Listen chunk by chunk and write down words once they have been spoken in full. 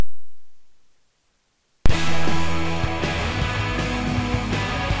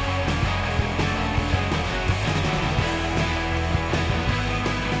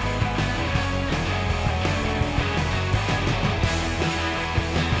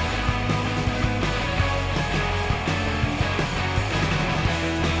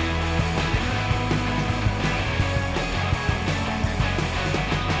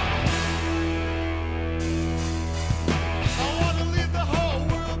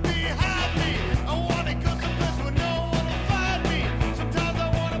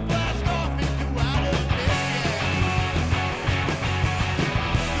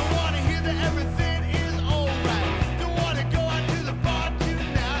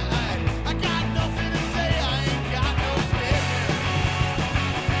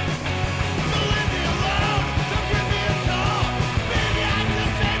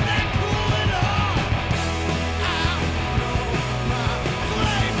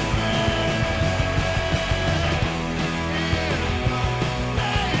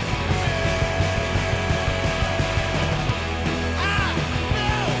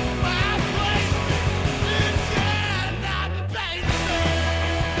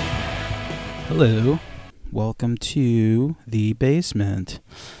Hello. Welcome to the basement.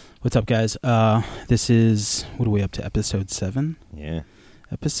 What's up, guys? This is, what are we up to, episode 7? Yeah.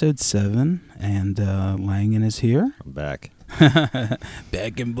 Episode 7, and Langan is here. I'm back.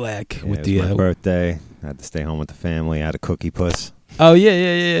 Back in black. Yeah, with it the was my birthday. I had to stay home with the family. I had a cookie puss. Oh, yeah.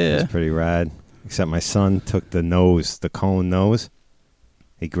 It was pretty rad. Except my son took the cone nose.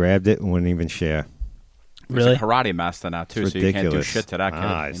 He grabbed it and wouldn't even share. Really? He's a karate master now, too, It's so you can't do ridiculous. shit to that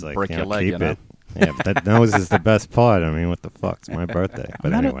kid. He's like, break your leg, keep you know? it. Yeah, but that nose is the best part. I mean, what the fuck? It's my birthday.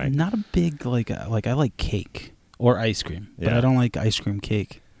 But I'm anyway. not a big, like I like cake or ice cream, but Yeah. I don't like ice cream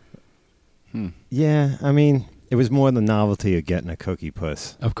cake. Yeah, I mean, it was more the novelty of getting a cookie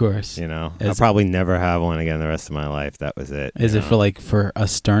puss. Of course. You know? Is I'll it- probably never have one again the rest of my life. That was it. Is you it know? for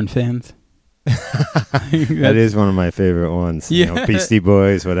us Stern fans? That is one of my favorite ones. Yeah. You know, Beastie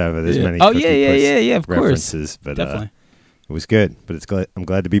Boys, whatever. There's many Oh, Cookie yeah, Puss of course. references. But Definitely. it was good. But I'm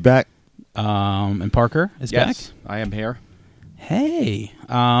glad to be back. And Parker is back. Yes, I am here. Hey.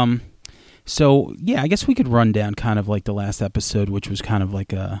 So, yeah, I guess we could run down kind of like the last episode, which was kind of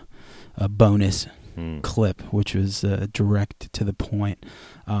like a bonus clip, which was direct to the point.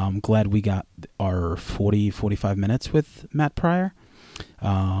 Glad we got our 45 minutes with Matt Pryor.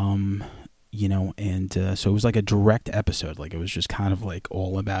 You know, and so it was like a direct episode. Like, it was just kind of like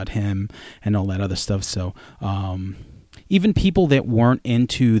all about him and all that other stuff. So, even people that weren't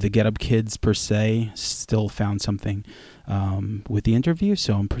into the Get Up Kids per se still found something with the interview.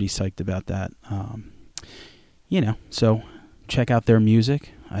 So I'm pretty psyched about that. You know, so check out their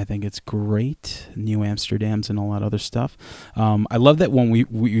music. I think it's great. New Amsterdam's and all that other stuff. I love that when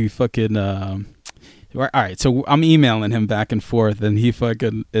we fucking... all right, so I'm emailing him back and forth, and he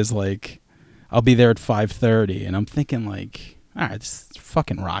fucking is like, I'll be there at 5:30. And I'm thinking like, all right, this is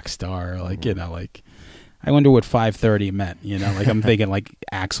fucking rock star. Like, you know, like... I wonder what 5:30 meant, you know? Like, I'm thinking, like,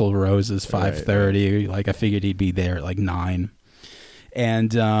 Axl Rose's 5:30. Like, I figured he'd be there at, like, 9.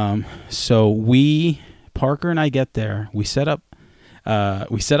 And so Parker and I get there. We set up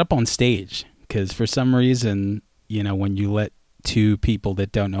on stage because for some reason, you know, when you let two people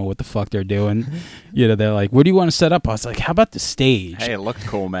that don't know what the fuck they're doing, you know, they're like, where do you want to set up? I was like, how about the stage? Hey, it looked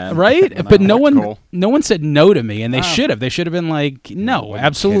cool, man. Right? You know, But it looked no cool. one said no to me, and they Oh. should have. They should have been like, no,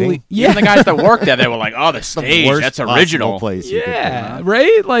 absolutely. kidding? Yeah. Even the guys that worked there, they were like, oh, the stage, Worst that's possible original. place you could Yeah, go.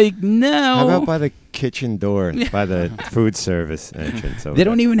 right? Like, no. How about by the kitchen door, by the food service entrance? They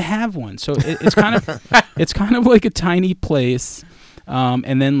don't even have one. So it's kind of like a tiny place.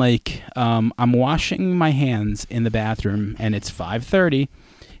 And then like I'm washing my hands in the bathroom, and it's 5:30,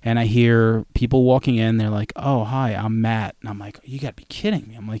 and I hear people walking in. They're like, "Oh, hi, I'm Matt." And I'm like, "You got to be kidding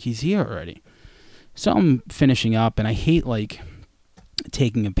me." I'm like, "He's here already." So I'm finishing up, and I hate like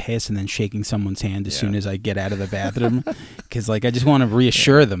taking a piss and then shaking someone's hand as soon as I get out of the bathroom, because like I just want to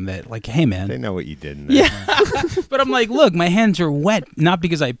reassure them that like, hey man, They know what you did in there. yeah. But I'm like, look, my hands are wet, not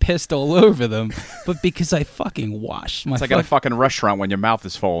because I pissed all over them, but because I fucking washed my It's like at a fucking restaurant when your mouth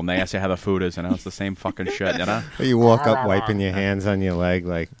is full and they ask you how the food is, and it's the same fucking shit, you know? You walk up wiping your hands on your leg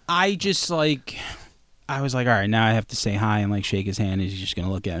like, I just like, I was like, all right, now I have to say hi and like shake his hand. He's just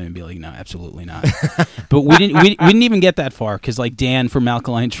gonna look at me and be like, no, absolutely not. But we didn't even get that far because like Dan from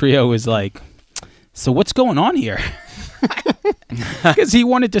Alkaline Trio was like, so what's going on here? Because he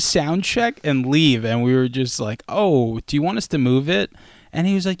wanted to sound check and leave, and we were just like, oh, do you want us to move it? And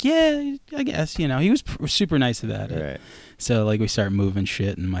he was like, yeah, I guess, you know. He was super nice about it. right. So like we start moving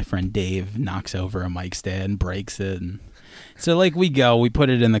shit, and my friend Dave knocks over a mic stand and breaks it, and so like we put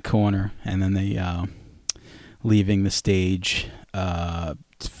it in the corner, and then they leaving the stage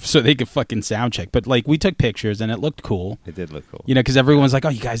so they could fucking sound check. But like we took pictures, and it looked cool, It did look cool. you know, because everyone's like, oh,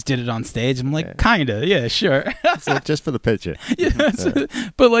 you guys did it on stage. I'm like, Yeah. kinda, yeah, sure. So just for the picture.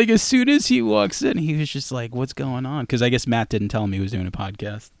 But like as soon as he walks in, he was just like, what's going on? Because I guess Matt didn't tell him he was doing a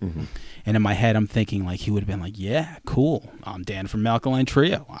podcast. Mhm. And in my head, I'm thinking like he would have been like, yeah, cool. I'm Dan from Alkaline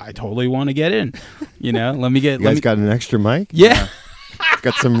Trio. I totally want to get in. You know, let me get. You let guys me, got an extra mic? yeah.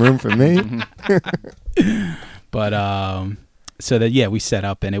 Got some room for me? But so that we set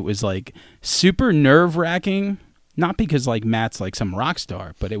up, and it was like super nerve wracking. Not because like Matt's like some rock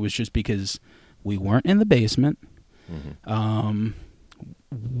star, but it was just because we weren't in the basement. Mhm.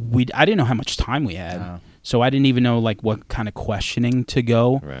 I didn't know how much time we had. Oh. So I didn't even know like what kind of questioning to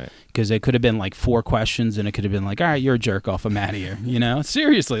go, Right. because it could have been like 4 questions, and it could have been like, all right, you're a jerk off, I'm out of here. You know,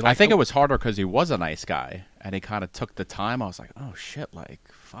 seriously. Like, I think it was harder because he was a nice guy, and he kind of took the time. I was like, oh, shit, like,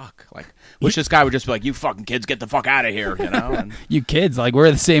 fuck. Like, wish this guy would just be like, you fucking kids, get the fuck out of here, you know? And, you kids, like we're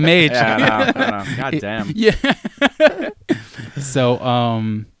the same age. yeah, I know. God damn. Yeah. So,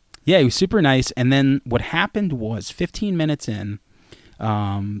 yeah, he was super nice. And then what happened was 15 minutes in,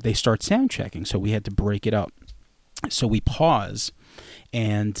 they start sound checking, so we had to break it up. So we pause,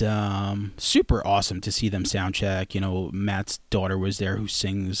 and super awesome to see them sound check. You know, Matt's daughter was there, who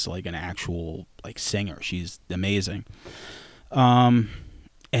sings like an actual like singer. She's amazing.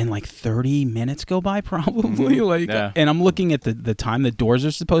 And like 30 minutes go by probably, like, Yeah. and I'm looking at the time the doors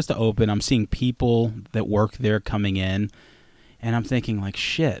are supposed to open. I'm seeing people that work there coming in, and I'm thinking like,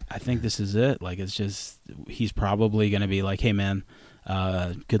 shit, I think this is it. Like, it's just, he's probably going to be like, hey man,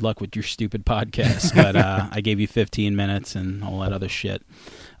 good luck with your stupid podcast, but I gave you 15 minutes and all that other shit.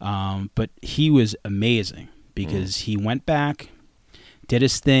 But he was amazing because he went back, did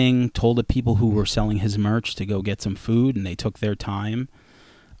his thing, told the people who were selling his merch to go get some food, and they took their time.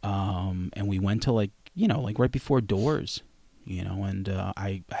 And we went to like right before doors, and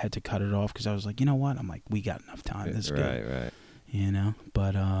I had to cut it off because I was like, you know what? I'm like, we got enough time. This is good. Right.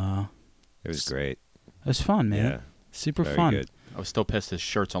 But It was great. it was fun, man. Yeah. Super Very fun. good. I was still pissed his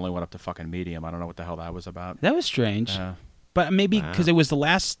shirts only went up to fucking medium. I don't know what the hell that was about. That was strange, but maybe because it was the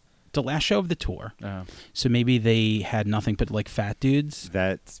last show of the tour, so maybe they had nothing but like fat dudes.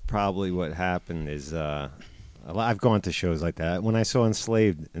 That's probably what happened. Is I've gone to shows like that. When I saw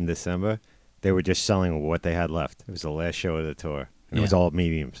Enslaved in December, they were just selling what they had left. It was the last show of the tour, and it was all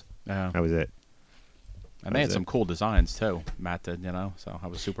mediums. That was it. And they had some cool designs too. Matt did, so I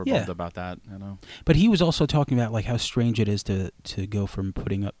was super bummed about that, But he was also talking about like how strange it is to go from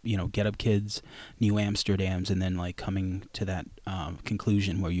putting up, Get Up Kids, New Amsterdams, and then like coming to that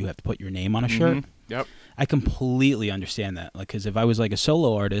conclusion where you have to put your name on a shirt. Yep. I completely understand that. Like, because if I was like a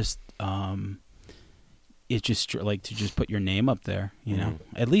solo artist, it's just like to just put your name up there,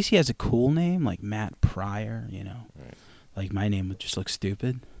 At least he has a cool name like Matt Pryor, Right. Like my name would just look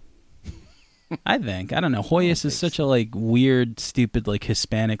stupid. I don't know. Hoyas is such a like weird, stupid, like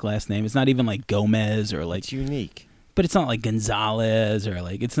Hispanic last name. It's not even like Gomez or like. It's unique. But it's not like Gonzalez or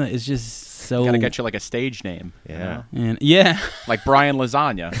like it's not. It's just so. Gotta get you like a stage name. Yeah. And yeah. Like Brian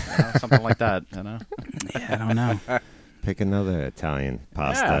Lasagna, something like that. Yeah, I don't know. Pick another Italian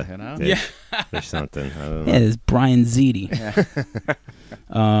pasta. Yeah, Or something. I don't know. Yeah, it's Brian Ziti.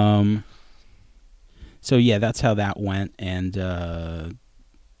 So yeah, that's how that went, and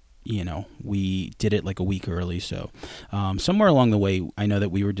we did it like a week early. So somewhere along the way, I know that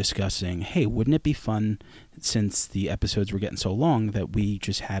we were discussing, hey, wouldn't it be fun, since the episodes were getting so long, that we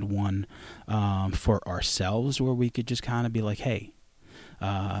just had one for ourselves where we could just kind of be like, hey,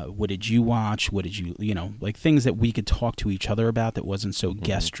 what did you watch? What did you, like things that we could talk to each other about that wasn't so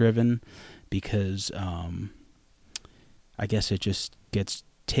guest driven, because I guess it just gets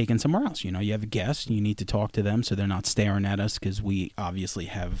taken somewhere else. You have a guest, you need to talk to them so they're not staring at us, because we obviously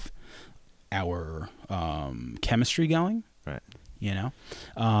have our chemistry going. Right.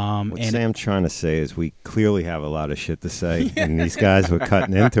 What Sam's trying to say is we clearly have a lot of shit to say, and these guys were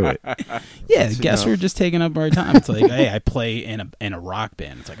cutting into it. Yeah, guests were just taking up our time. It's like, hey, I play in a rock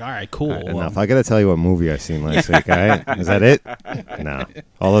band. It's like, all right, cool. All right, enough. I got to tell you what movie I seen last week. All right, is that it? No,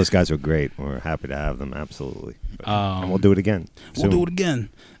 all those guys were great. We're happy to have them, absolutely. And we'll do it again. We'll do it again.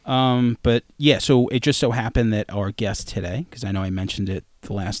 But yeah, so it just so happened that our guest today, because I know I mentioned it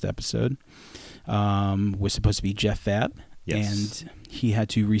the last episode, was supposed to be Jeff Fat. Yes. And he had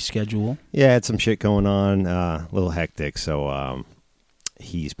to reschedule. Yeah, had some shit going on, a little hectic, so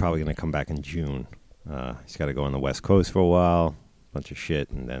he's probably going to come back in June. He's got to go on the West Coast for a while, bunch of shit,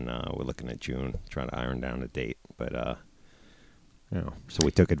 and then we're looking at June, trying to iron down a date. But, so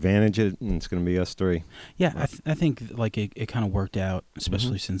we took advantage of it, and it's going to be us three. Yeah, I think like it kind of worked out,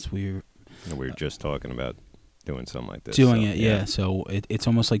 especially since we were just talking about doing something like this. Yeah. So it's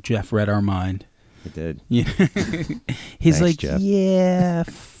almost like Jeff read our mind. He did. Yeah. He's Thanks, like, Jeff. yeah,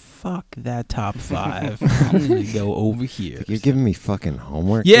 fuck that top 5. I'm going to go over here. You're giving me fucking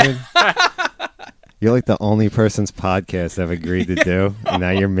homework, Yeah. dude? You're like the only person's podcast I've agreed to do, and now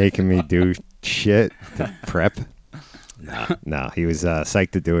you're making me do shit to prep. No, he was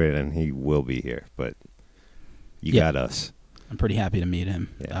psyched to do it, and he will be here, but you got us. I'm pretty happy to meet him,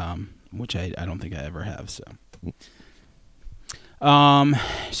 Yeah. which I don't think I ever have, so...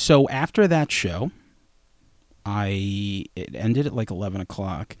 So after that show, it ended at like 11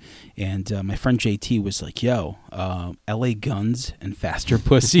 o'clock, and my friend JT was like, yo, LA Guns and Faster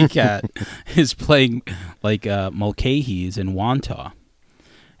Pussycat is playing like Mulcahy's in Wantagh.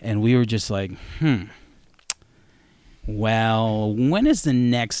 And we were just like, well, when is the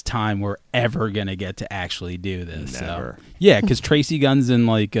next time we're ever going to get to actually do this? Never. So, yeah, because Tracy Guns and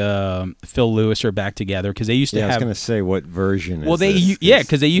like Phil Lewis are back together, because they used to have... I was going to say, what version well, is this?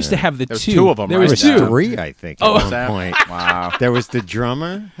 because they used to have the There's two. two of them, There right? was There was two. 3, I think, Oh. at one point. Wow. There was the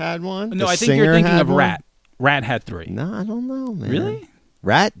drummer had one. No, the I think you're singer thinking had of one. Rat. Rat had 3. No, I don't know, man. Really?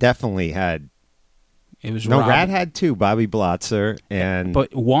 Rat definitely had. It was No, Rob, Rat had two. Bobby Blotzer and.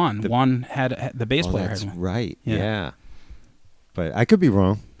 but Juan had the bass player. That's had one. right. Yeah. Yeah. But I could be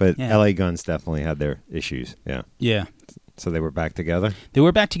wrong. But Yeah. LA Guns definitely had their issues. Yeah. Yeah. So they were back together. They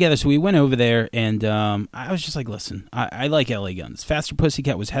were back together, so we went over there, and I was just like, listen, I like LA Guns. Faster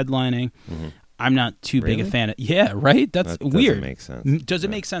Pussycat was headlining. Mm-hmm. I'm not too big a Really? fan of. Yeah, right. That's That doesn't weird. make sense. Doesn't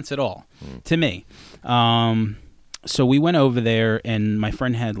Yeah. make sense at all to me. So we went over there, and my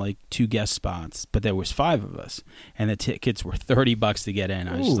friend had like 2 guest spots, but there was 5 of us, and the tickets were $30 to get in.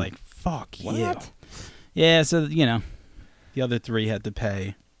 I was just Ooh. like, fuck you. What? Yeah, so the other 3 had to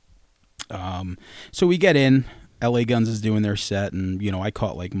pay. So we get in. LA Guns is doing their set, and I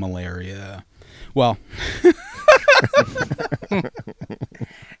caught like malaria. Well,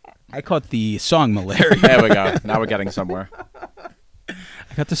 I caught the song malaria. There we go. Now we're getting somewhere.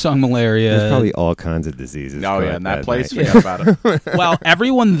 I got the song malaria. There's probably all kinds of diseases. Oh, yeah, caught in that place, night. forget about it. Well,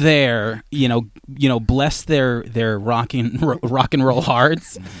 everyone there, bless their rock and roll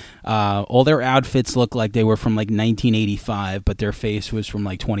hearts. All their outfits look like they were from like 1985, but their face was from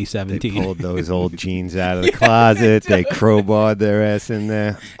like They 2017. pulled those old jeans out of the closet. They crowbarred their ass in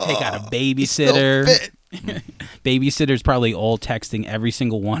there. They got a babysitter. Babysitter's probably all texting every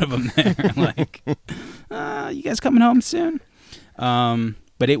single one of them there, like, "You guys coming home soon?"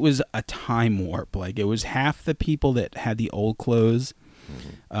 But it was a time warp. Like, it was half the people that had the old clothes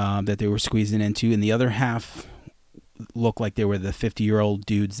that they were squeezing into, and the other half looked like they were the 50-year-old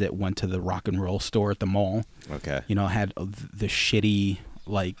dudes that went to the rock and roll store at the mall. Okay. Had the shitty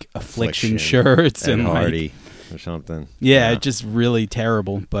like Affliction Affliction, shirts Ed and Hardy like, or something. yeah, just really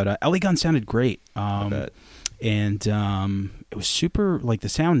terrible. But LA Gun sounded great. I bet. And it was super, like, the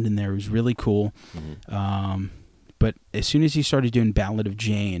sound in there was really cool. But as soon as he started doing Ballad of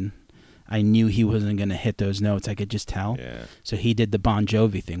Jane, I knew he wasn't going to hit those notes. I could just tell. Yeah. So he did the Bon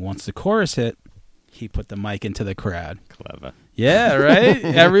Jovi thing. Once the chorus hit, he put the mic into the crowd. Clever. Yeah, right?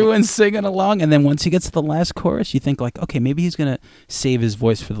 Everyone's singing along. And then once he gets to the last chorus, you think, like, okay, maybe he's going to save his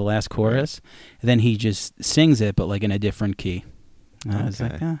voice for the last chorus. And then he just sings it, but, like, in a different key. And I was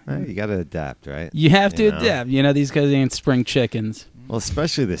like, Hey, you got to adapt, right? you have to You know? adapt. These guys ain't spring chickens. Well,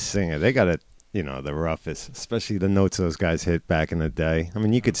 especially the singer. They got to, the roughest, especially the notes those guys hit back in the day. I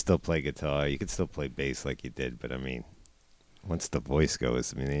mean, you could still play guitar. You could still play bass like you did. But, I mean, once the voice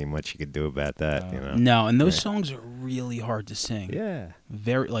goes, there ain't much you could do about that, No, and those Right. songs are really hard to sing. Yeah.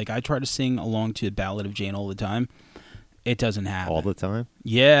 Very, like, I try to sing along to Ballad of Jane all the time. It doesn't happen. All the time?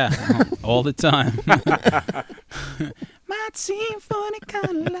 Yeah, all the time. Might seem funny,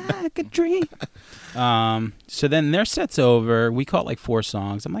 kind of like a dream. So then their set's over. We caught like 4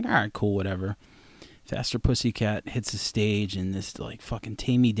 songs. I'm like, all right, cool, whatever. Faster Pussycat hits the stage, and this like fucking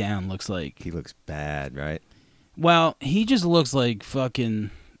Tame Me Down looks like. He looks bad, right? Well, he just looks like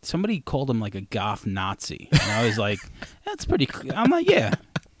fucking. Somebody called him like a goth Nazi. And I was like, that's pretty. I'm like, yeah,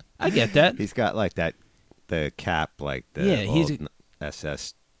 I get that. He's got like the cap, like the Yeah, he's old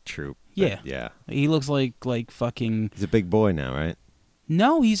SS troop. Yeah. Yeah. He looks like fucking. He's a big boy now, right?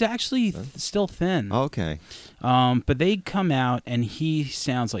 No, he's actually still thin. Oh, okay. But they come out and he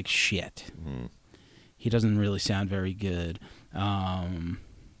sounds like shit. Mm-hmm. He doesn't really sound very good. And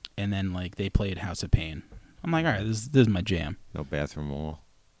then like they played House of Pain. I'm like, all right, this is my jam. No bathroom wall.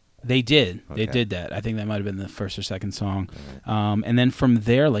 They did. Okay. They did that. I think that might have been the first or second song. And then from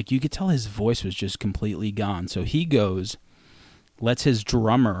there, like you could tell his voice was just completely gone. So he goes, lets his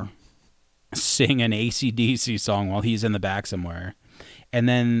drummer sing an AC/DC song while he's in the back somewhere. And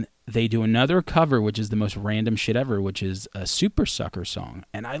then they do another cover, which is the most random shit ever, which is a Super Sucker song.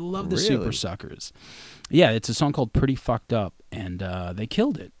 And I love the Super Really? Suckers. Yeah, it's a song called Pretty Fucked Up. And they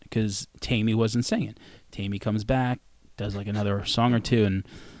killed it because Tammy wasn't singing. Tammy comes back, does like another song or two, and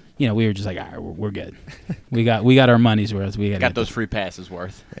we were just like, all right, we're good. We got our money's worth. We Got those free passes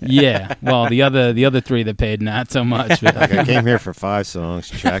worth. Yeah. Well, the other 3 that paid not so much. But, Like I came here for 5 songs.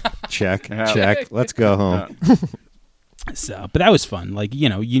 Check, check, Yeah. check. Let's go home. so, but that was fun. Like you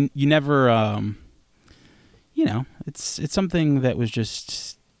never, it's something that was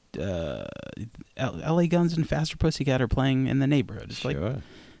just LA Guns and Faster Pussycat are playing in the neighborhood. It's like Sure.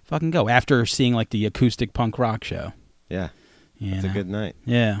 fucking go after seeing like the acoustic punk rock show. Yeah. You It's a know? good night.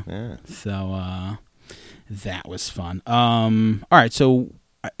 Yeah. Yeah. So that was fun. All right. So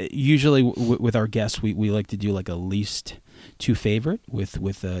usually with our guests, we like to do like a least to favorite with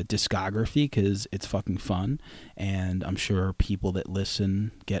a discography because it's fucking fun, and I'm sure people that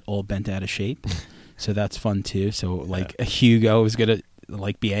listen get all bent out of shape. So that's fun too. So like Hugo is gonna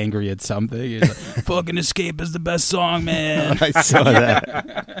like be angry at something. He's like, "Fucking Escape is the best song, man." I saw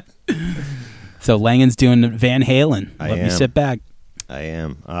that. So Langen's doing Van Halen. I Let me am. sit back. I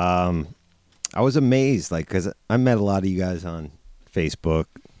am. I was amazed, like, because I met a lot of you guys on Facebook,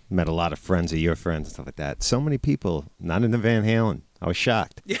 met a lot of friends of your friends and stuff like that. So many people not into Van Halen. I was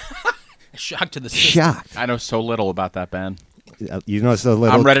shocked. Shocked to the system. Shocked. I know so little about that band. You know so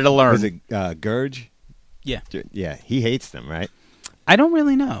little. I'm ready to learn. Was it Gurge? Yeah. Yeah, he hates them, right? I don't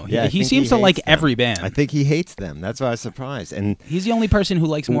really know. Yeah, I he think seems to hates like them. every band. I think he hates them. That's why I was surprised. And He's the only person who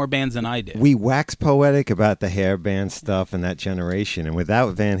likes more bands than I do. we wax poetic about the hair band stuff and that generation. And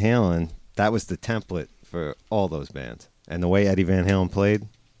without Van Halen, that was the template for all those bands. And the way Eddie Van Halen played,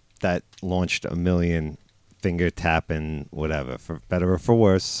 that launched a million finger tapping, whatever, for better or for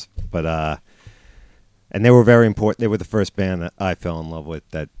worse. But and they were very important. They were the first band that I fell in love with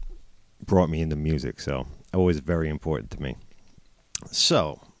that brought me into music. So always very important to me.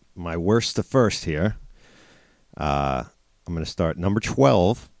 So my worst to first here. I'm going to start. Number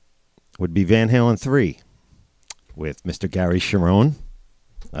 12 would be Van Halen 3 with Mr. Gary Cherone.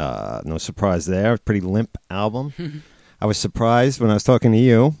 No surprise there. Pretty limp album. I was surprised when I was talking to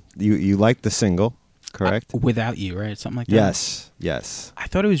you. You liked the single, correct? Without You, right? Something like that? Yes. I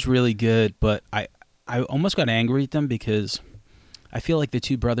thought it was really good, but I almost got angry at them because I feel like the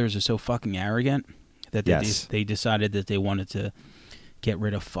two brothers are so fucking arrogant that they decided that they wanted to get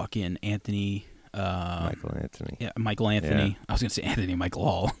rid of fucking Anthony. Michael Anthony. Yeah, Michael Anthony. Yeah. I was going to say Anthony Michael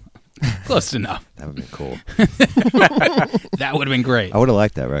Hall. Close enough. That would have been cool. That would have been great. I would have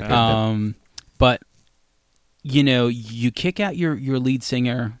liked that record. But, you know, you kick out your lead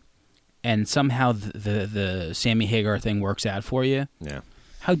singer and somehow the Sammy Hagar thing works out for you. Yeah.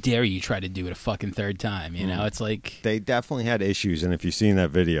 How dare you try to do it a fucking third time? You know, it's like... They definitely had issues, and if you've seen that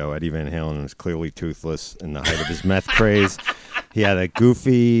video, Eddie Van Halen was clearly toothless in the height of his meth craze. He had a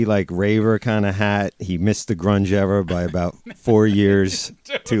goofy, like, raver kind of hat. He missed the grunge era by about 4 years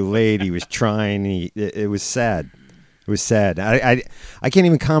too late. He was trying. It was sad. It was sad. I can't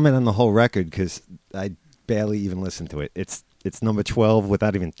even comment on the whole record because I barely even listened to it. It's number 12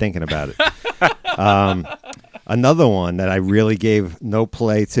 without even thinking about it. Another one that I really gave no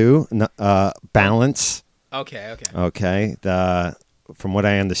play to, Balance. Okay. Okay. From what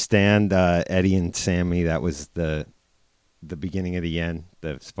I understand, Eddie and Sammy, that was the beginning of the end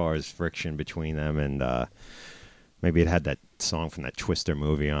as far as friction between them. And maybe it had that song from that Twister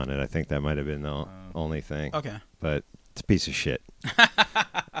movie on it. I think that might have been the only thing. Okay. But it's a piece of shit.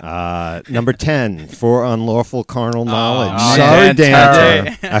 Number 10, For Unlawful Carnal Knowledge. Oh, Sorry, yeah,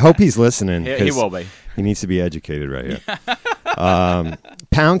 Dan. I hope he's listening. He 'cause will be. He needs to be educated right here.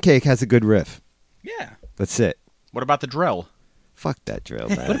 Pound Cake has a good riff. Yeah. That's it. What about the drill? Fuck that drill,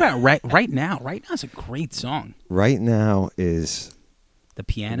 man. What about Right Now? Right Now is a great song. Right Now is The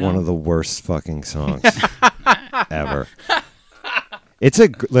piano. one of the worst fucking songs ever.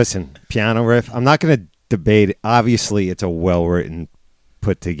 Listen, piano riff. I'm not going to debate it. Obviously, it's a well-written,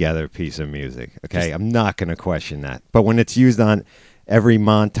 put-together piece of music. Okay, I'm not going to question that. But when it's used on every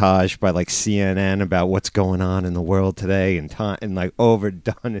montage by like CNN about what's going on in the world today and like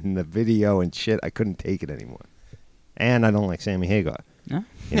overdone in the video and shit, I couldn't take it anymore. And I don't like Sammy Hagar. No?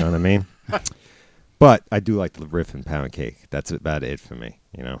 You know what I mean? But I do like the riff in Pound Cake. That's about it for me.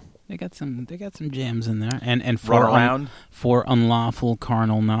 You know. They got some jams in there, and Run Around. For Unlawful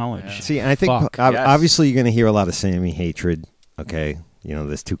Carnal Knowledge. Yeah. See, I think Fuck. Yes. obviously you're going to hear a lot of Sammy hatred. Okay, you know,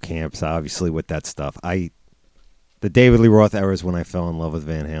 there's two camps obviously with that stuff. The David Lee Roth era is when I fell in love with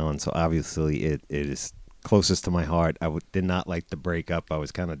Van Halen, so obviously it is closest to my heart. I did not like the breakup. I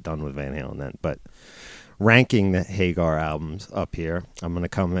was kind of done with Van Halen then, but ranking the Hagar albums up here, I'm going to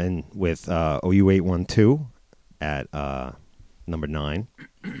come in with OU812 at number 9.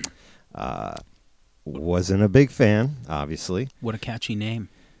 Wasn't a big fan, obviously. What a catchy name.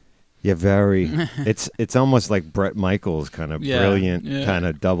 Yeah, very. It's almost like Bret Michaels kind of brilliant kind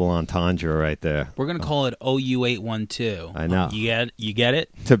of double entendre right there. We're gonna call it OU812. I know. You get it?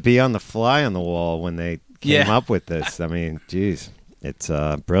 To be on the fly on the wall when they came up with this, I mean, geez, it's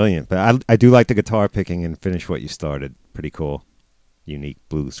brilliant. But I do like the guitar picking and finish what you started. Pretty cool, unique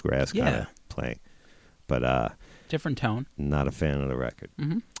bluegrass kind of playing. But Different tone. not a fan of the record.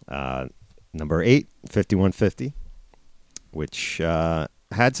 Mm-hmm. Number 8, 5150, which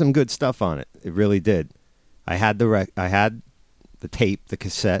had some good stuff on it. It really did. I had the tape, the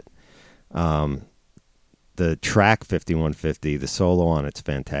cassette, the track 5150, the solo on it's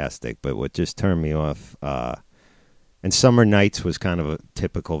fantastic. But what just turned me off, and Summer Nights was kind of a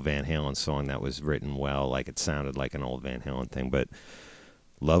typical Van Halen song that was written well, like it sounded like an old Van Halen thing. But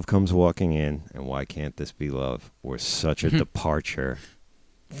Love Comes Walking In and Why Can't This Be Love were such a departure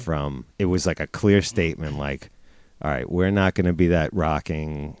from. It was like a clear statement, like, all right, we're not going to be that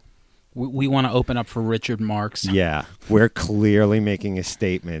rocking We want to open up for Richard Marx. Yeah, we're clearly making a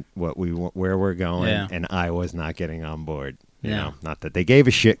statement where we're going, Yeah. and I was not getting on board. You Yeah. know, not that they gave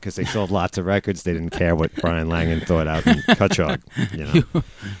a shit because they sold lots of records. They didn't care what Brian Langan thought out in Cutchogue. You know,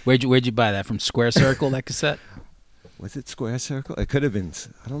 Where'd you buy that from? Square Circle, that cassette? was it Square Circle? It could have been.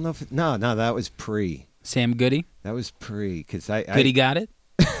 I don't know if no, that was pre. Sam Goody? That was pre because Goody got it?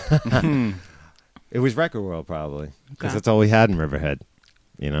 it was Record World probably because Okay. that's all we had in Riverhead.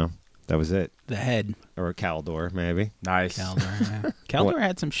 You know, that was it, The Head. or a Caldor maybe. Nice. Caldor, yeah. Caldor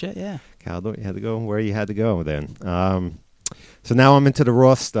had some shit, yeah. Caldor, you had to go where you had to go then. So now I'm into the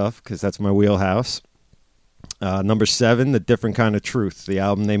Roth stuff because that's my wheelhouse. Number 7, The Different Kind of Truth, the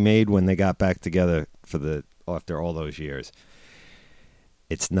album they made when they got back together after all those years.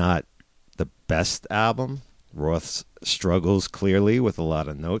 It's not the best album. Roth struggles clearly with a lot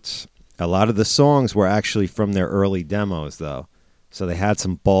of notes. A lot of the songs were actually from their early demos, though, so they had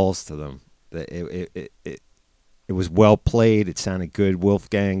some balls to them. It was well played. It sounded good.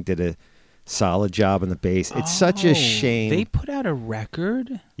 Wolfgang did a solid job on the bass. It's such a shame. They put out a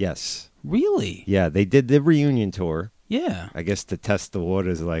record? Yes. Really? Yeah, they did the reunion tour. Yeah. I guess to test the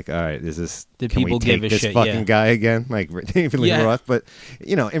waters, like, all right, is this? Did can people we take give a this shit? fucking Yeah. guy again, like David Lee Yeah. Roth? But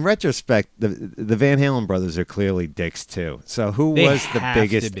you know, in retrospect, the Van Halen brothers are clearly dicks too. So who They was the have to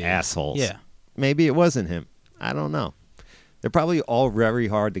biggest be. assholes? Yeah. Maybe it wasn't him. I don't know. They're probably all very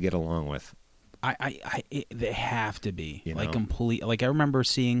hard to get along with. They have to be. You like know? complete. Like I remember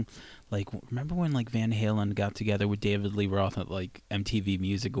seeing, like, remember when like Van Halen got together with David Lee Roth at like MTV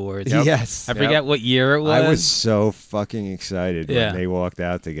Music Awards? Yep. Yes, I forget what year it was. I was so fucking excited Yeah. when they walked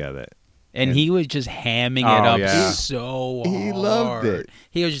out together. and he was just hamming Oh, it up yeah. so He hard. loved it.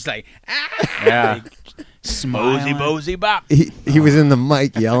 He was just like, Yeah. like, smiling. Bosey bop. He was in the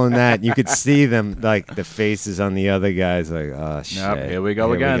mic yelling that. And you could see them, like, the faces on the other guys, like, oh, shit. Here we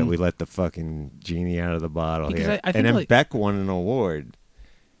go again. We let the fucking genie out of the bottle Because here. I think, and then like- Beck won an award.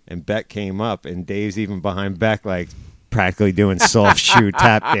 And Beck came up, and Dave's even behind Beck, like, practically doing soft shoe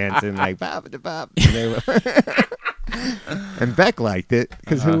tap dancing, like, bop da bop. And, they were and Beck liked it,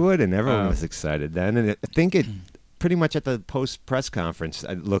 because who wouldn't? Everyone was excited then. And I think it pretty much at the post-press conference,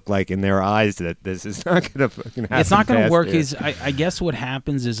 it looked like in their eyes that this is not going to fucking happen. It's not going to past work. here. Is I guess what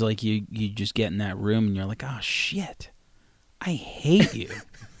happens is like you just get in that room and you're like, oh shit, I hate you.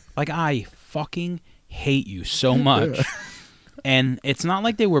 Like I fucking hate you so much. And it's not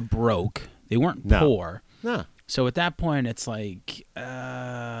like they were broke. They weren't No. poor. No. So at that point, it's like,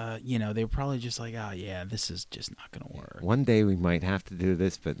 they were probably just like, oh yeah, this is just not going to work. One day we might have to do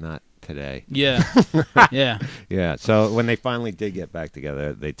this, but not today. Yeah, yeah. Yeah. So when they finally did get back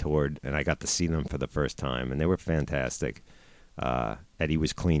together, they toured, and I got to see them for the first time, and they were fantastic. Eddie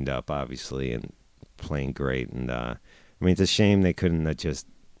was cleaned up, obviously, and playing great. And I mean, it's a shame they couldn't have just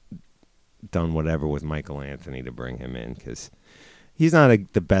done whatever with Michael Anthony to bring him in, because he's not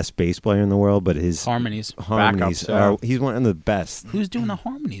the best bass player in the world, but his Harmonies. harmonies Backups, yeah. are. He's one of the best. Who's doing the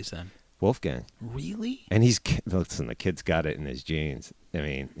harmonies then? Wolfgang. Really? And listen, the kid's got it in his genes. I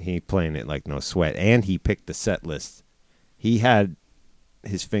mean, he playing it like no sweat. And he picked the set list. He had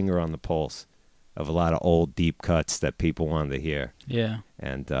his finger on the pulse of a lot of old deep cuts that people wanted to hear. Yeah.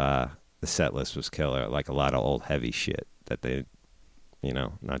 And the set list was killer, like a lot of old heavy shit that they,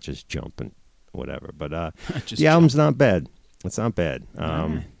 not just jumping, whatever. But Just the album's not bad. It's not bad.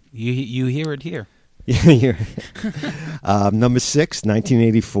 You hear it here. Yeah. Number 6,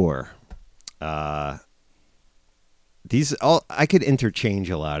 1984. These all I could interchange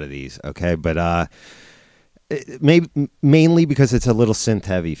a lot of these, okay, but mainly because it's a little synth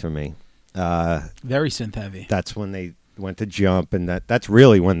heavy for me. Very synth heavy. That's when they went to jump, and that's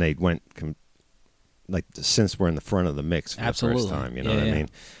really when they went since we're in the front of the mix for Absolutely. the first time. You know Yeah, what yeah. I mean?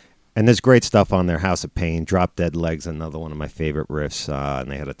 And there's great stuff on there. House of Pain, Drop Dead Legs, another one of my favorite riffs,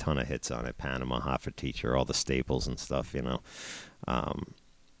 and they had a ton of hits on it. Panama, Hot for Teacher, all the staples and stuff,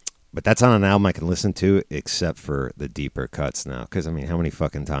 But that's on an album I can listen to, except for the deeper cuts now. Because, I mean, how many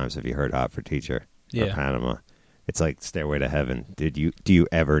fucking times have you heard Hot for Teacher or Yeah. Panama? It's like Stairway to Heaven. Do you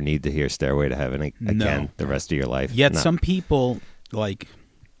ever need to hear Stairway to Heaven again No. the rest of your life? Yet No. some people, like,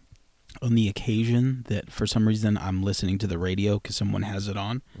 on the occasion that for some reason I'm listening to the radio because someone has it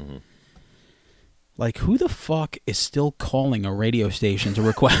on, like, who the fuck is still calling a radio station to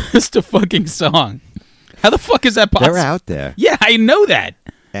request a fucking song? How the fuck is that possible? They're out there. Yeah, I know that.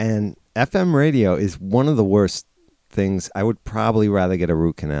 And FM radio is one of the worst things. I would probably rather get a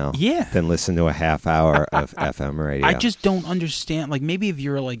root canal than listen to a half hour of FM radio. I just don't understand. Like, maybe if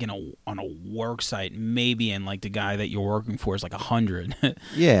you're like on a work site, maybe, and like the guy that you're working for is like 100.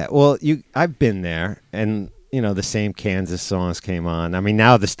 Yeah, well, I've been there, and the same Kansas songs came on. I mean,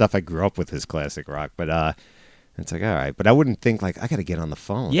 now the stuff I grew up with is classic rock, but it's like, all right. But I wouldn't think like I got to get on the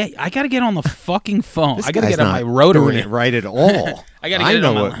phone. Yeah, I got to get on the fucking phone. This I got to guy's get on my not rotary. doing it right at all. I got to get it know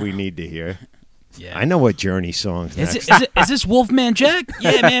on my what we need to hear. Yeah. I know what Journey songs Is, next. is this Wolfman Jack?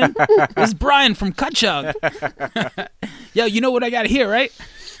 Yeah, man. This is Brian from Cutchug. Yo, you know what I got here, right?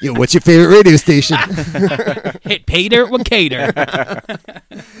 Yo, what's your favorite radio station? Hit pay dirt with cater.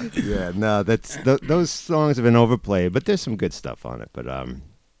 Yeah, no, those songs have been overplayed, but there's some good stuff on it. But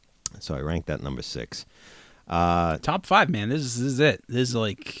so I ranked that number 6. Top 5, man. This is it. This is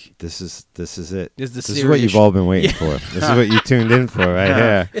like This is it. This is This is what you've all been waiting for. This is what you tuned in for right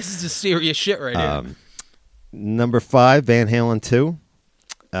here. this is just serious shit right here. Number 5, Van Halen 2.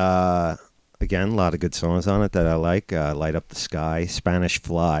 Again, a lot of good songs on it that I like. Light Up the Sky, Spanish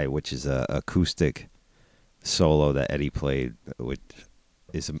Fly, which is a acoustic solo that Eddie played, which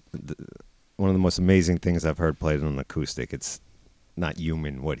is one of the most amazing things I've heard played on an acoustic. It's not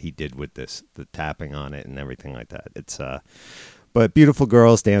human what he did with this, the tapping on it and everything like that. It's but Beautiful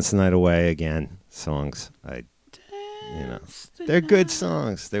Girls, Dance the Night Away, again, songs they're good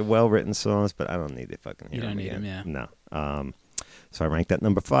songs. They're well written songs, but I don't need to fucking hear them again. Yeah. No. So I ranked that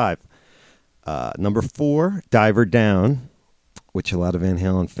number 5. Number 4, Diver Down, which a lot of Van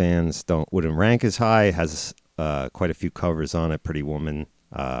Halen fans wouldn't rank as high. It has quite a few covers on it. Pretty Woman,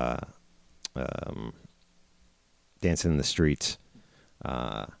 Dancing in the Streets.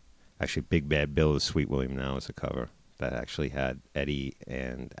 Actually, Big Bad Bill of Sweet William Now is a cover that actually had Eddie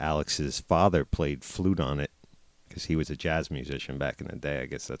and Alex's father played flute on it because he was a jazz musician back in the day. I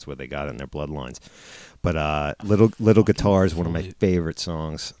guess that's where they got in their bloodlines. But Little Guitar is one of my favorite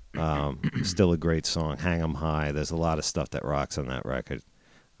songs. Still a great song. Hang 'em High. There's a lot of stuff that rocks on that record.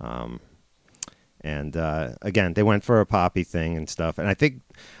 And again, they went for a poppy thing and stuff. And I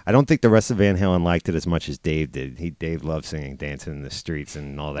don't think the rest of Van Halen liked it as much as Dave did. Dave loved singing "Dancing in the Streets"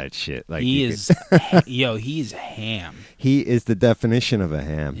 and all that shit. Like he is ham. He is the definition of a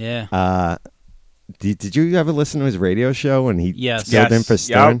ham. Yeah. Did you ever listen to his radio show when he Yes. filled in for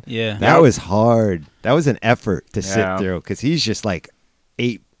Stern? Yep. Yeah. That was hard. That was an effort to sit Yeah. through because he's just like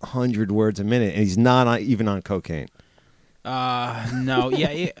 800 words a minute, and he's not even on cocaine. No,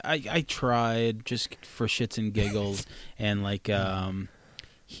 yeah, I tried just for shits and giggles, and like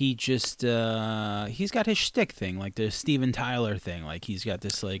he just he's got his shtick thing, like the Steven Tyler thing, like he's got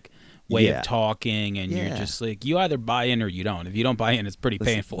this like way of talking, and you're just like you either buy in or you don't. If you don't buy in, it's pretty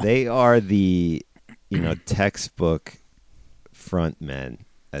painful. They are the textbook front men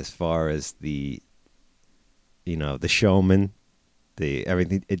as far as the showman.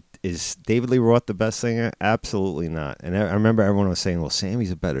 Everything. Is David Lee Roth the best singer? Absolutely not. And I remember everyone was saying, "Well,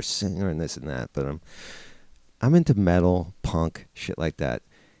 Sammy's a better singer," and this and that. But I'm into metal, punk, shit like that.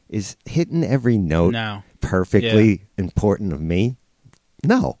 Is hitting every note perfectly important of me?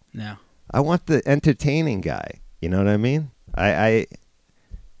 No. I want the entertaining guy. You know what I mean? I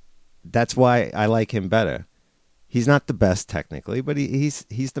that's why I like him better. He's not the best technically, but he's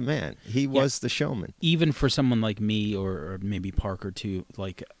the man. He was the showman. Even for someone like me, or maybe Parker too,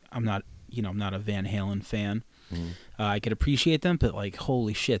 like I'm not a Van Halen fan. Mm-hmm. I could appreciate them, but like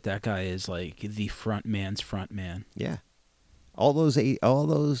holy shit, that guy is like the front man's front man. Yeah, all those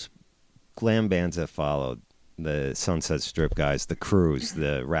glam bands that followed, the Sunset Strip guys, the Cruz,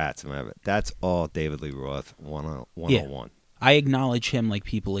 the Rats, that's all David Lee Roth 101. I acknowledge him like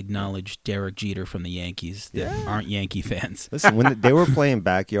people acknowledge Derek Jeter from the Yankees that aren't Yankee fans. Listen, when they were playing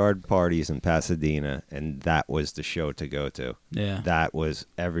backyard parties in Pasadena, and that was the show to go to. Yeah, that was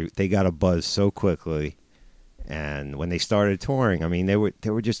they got a buzz so quickly, and when they started touring, I mean, they were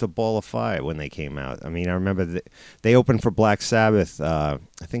just a ball of fire when they came out. I mean, I remember they opened for Black Sabbath. I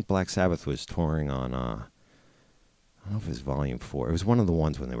think Black Sabbath was touring on I don't know if it was Volume 4. It was one of the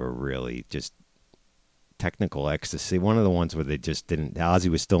ones when they were really just Technical Ecstasy, one of the ones where they just didn't. Ozzy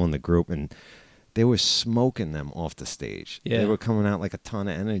was still in the group, and they were smoking them off the stage. Yeah. They were coming out like a ton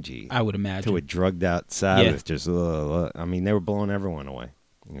of energy. I would imagine. To a drugged out Sabbath, just I mean, they were blowing everyone away,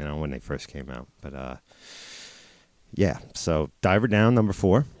 when they first came out. But yeah, so Diver Down, number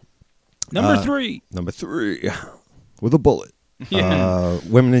 4. Number 3. Number 3, with a bullet. Yeah.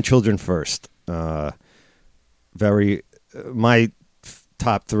 Women and Children First. My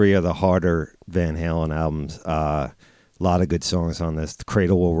top 3 are the harder Van Halen albums. A lot of good songs on this. The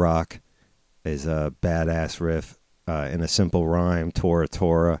Cradle Will Rock is a badass riff in a simple rhyme. Tora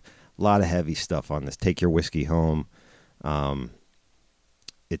Tora. A lot of heavy stuff on this. Take Your Whiskey Home.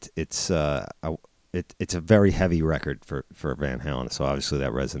 It's a very heavy record for Van Halen, so obviously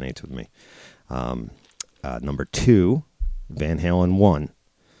that resonates with me. Number 2, Van Halen 1.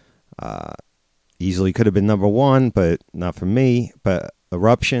 easily could have been number one, but not for me. But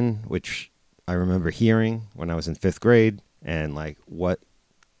Eruption, which I remember hearing when I was in 5th grade, and like, what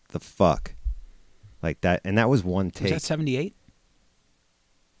the fuck? Like that, and that was one Was take. that 78?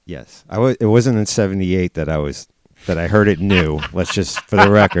 Yes. It wasn't in 78 that I heard it new. Let's just, for the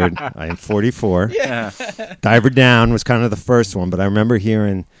record, I am 44. Yeah. Diver Down was kind of the first one, but I remember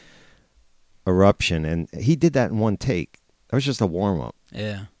hearing Eruption, and he did that in one take. That was just a warm-up,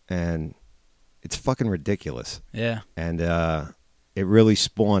 Yeah. and it's fucking ridiculous. Yeah. And it really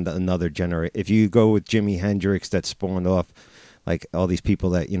spawned another generation. If you go with Jimi Hendrix, that spawned off like all these people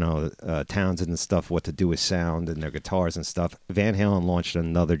that, you know, Townsend and stuff, what to do with sound and their guitars and stuff. Van Halen launched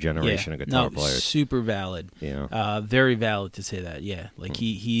another generation of guitar players. Super valid. You know? Very valid to say that. Yeah, like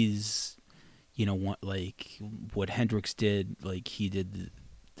he's, you know, what Hendrix did, like he did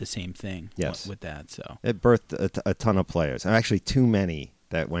the same thing. Yes. With that. So It birthed a ton of players. And actually, too many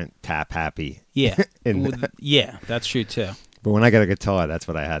that went tap happy. yeah, In yeah, that's true too. But when I got a guitar, that's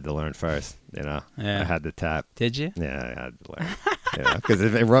what I had to learn first. You know, Yeah. I had to tap. Did you? Yeah, I had to learn. Because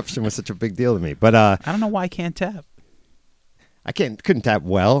Eruption was such a big deal to me. But I don't know why I can't tap. I couldn't tap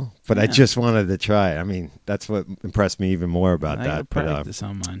well, but I Yeah. just wanted to try. I mean, that's what impressed me even more about I that. gotta practice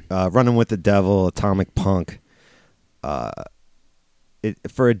on mine. Running with the Devil, Atomic Punk.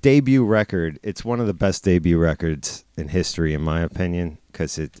 For a debut record, it's one of the best debut records in history, in my opinion,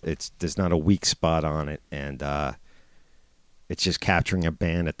 because there's not a weak spot on it, and it's just capturing a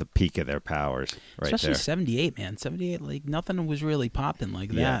band at the peak of their powers, right Especially there. 78, man. 78, like nothing was really popping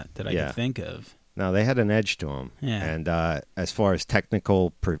like Yeah, that I yeah. could think of. No, they had an edge to them, Yeah. and as far as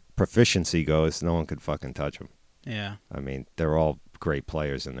technical proficiency goes, no one could fucking touch them. Yeah. I mean, they're all great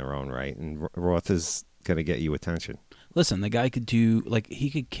players in their own right, and Roth is going to get you attention. Listen, the guy could do he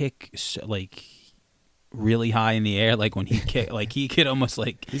could kick like really high in the air, like when he kick, like he could almost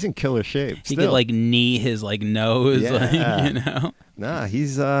like He's in killer shape. he still. could like knee his like nose, Yeah. like, you know. Nah,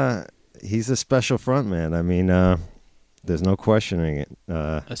 he's a special front man. I mean, there's no questioning it.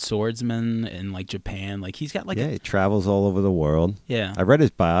 A swordsman in like Japan, like he's got like Yeah, he travels all over the world. yeah, I read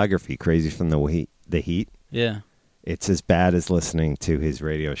his biography, Crazy from the Heat. yeah. It's as bad as listening to his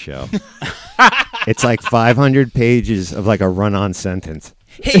radio show. It's like 500 pages of like a run-on sentence.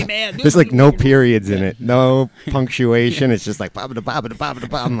 Hey man, There's like no periods in it, no punctuation. It's just like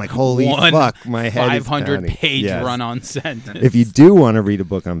ba-ba-da-ba-ba-da-ba-ba-da. I'm like, holy One fuck, my head is 500-page Yes. run-on sentence. If you do want to read a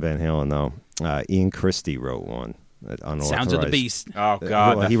book on Van Halen, though, Ian Christie wrote one. Unauthorized. Sounds of the Beast. Oh God.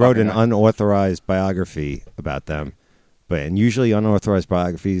 Well, that he wrote fucking an guy. unauthorized biography about them. And usually unauthorized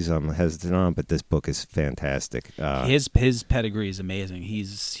biographies I'm hesitant on, but this book is fantastic. His pedigree is amazing.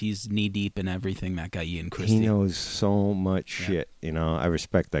 He's knee deep in everything, that guy Ian Christie. He knows so much Yeah. shit. You know, I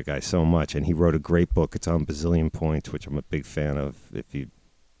respect that guy so much. And he wrote a great book. It's on Bazillion Points, which I'm a big fan of. If you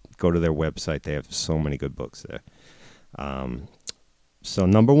go to their website, they have so many good books there. So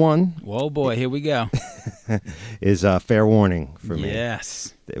number one Whoa, boy, here we go. is Fair Warning for me.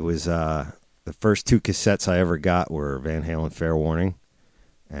 Yes. It was the first 2 cassettes I ever got were Van Halen Fair Warning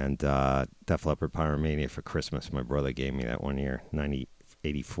and Def Leppard Pyromania for Christmas. My brother gave me that one year,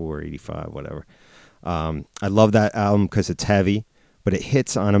 84, 85, whatever. I love that album because it's heavy, but it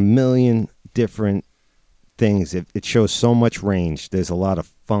hits on a million different things. It shows so much range. There's a lot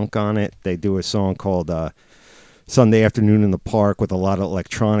of funk on it. They do a song called Sunday Afternoon in the Park with a lot of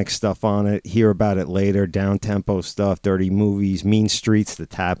electronic stuff on it. Hear about it later. Down-tempo stuff, dirty movies, Mean Streets. The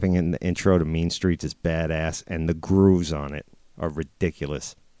tapping in the intro to Mean Streets is badass, and the grooves on it are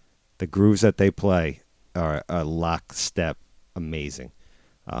ridiculous. The grooves that they play are lockstep amazing.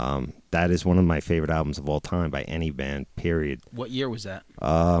 That is one of my favorite albums of all time by any band, period. What year was that?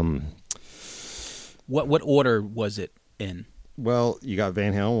 What order was it in? Well, you got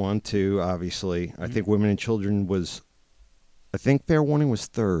Van Halen 1, 2, obviously. I think Women and Children was... I think Fair Warning was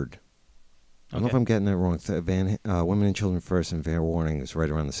third. I don't know if Okay. I'm getting that wrong. Women and Children first and Fair Warning is right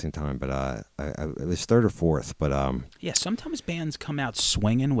around the same time. But it was third or fourth. But Yeah, sometimes bands come out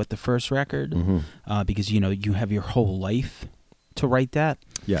swinging with the first record Mm-hmm. because, you know, you have your whole life to write that.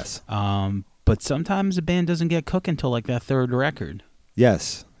 yes. But sometimes a band doesn't get cooking until like that third record.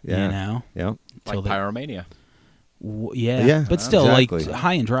 Yes. Yeah. You know? Yep. Like Till they- Pyromania. Yeah. Yeah, But still, exactly. like,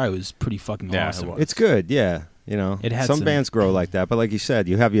 High and Dry was pretty fucking Yeah, it awesome. was. It's good, yeah. You know, It had some some- bands grow like that. But like you said,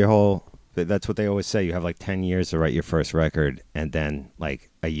 you have your whole... That's what they always say. You have like 10 years to write your first record and then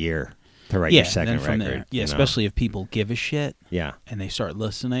like a year to write your second then from record. there. Yeah, you know? especially if people give a shit Yeah, and they start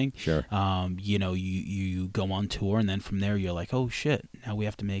listening. sure. You know, you go on tour, and then from there you're like, oh shit, now we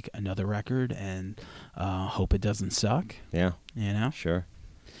have to make another record, and hope it doesn't suck. Yeah, You know. sure.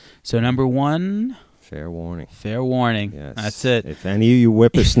 So number one, Fair warning. Fair warning. Yes. That's it. If any of you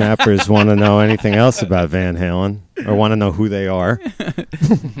whippersnappers want to know anything else about Van Halen or want to know who they are,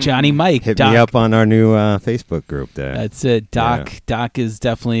 Johnny Mike. hit Doc. me up on our new Facebook group there. That's it. Doc Yeah. Doc is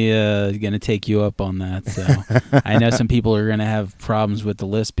definitely going to take you up on that. So I know some people are going to have problems with the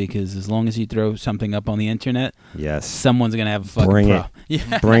list because as long as you throw something up on the internet, Yes. someone's going to have a fucking Bring it. problem.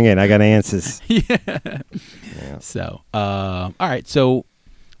 Yeah. Bring it. I got answers. Yeah. Yeah. So, all right. So,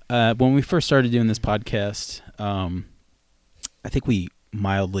 when we first started doing this podcast, I think we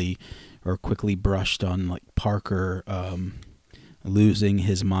mildly or quickly brushed on like Parker losing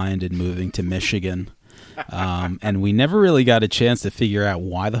his mind and moving to Michigan. And we never really got a chance to figure out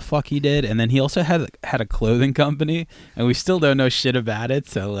why the fuck he did. And then he also had a clothing company, and we still don't know shit about it.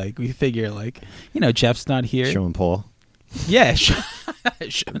 So, like, we figure, like, Jeff's not here. Sean Paul. Yeah.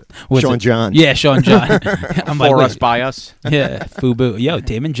 Was Sean it? John. Yeah, Sean John. I'm like, For wait. us, by us. Yeah, Fubu. Yo,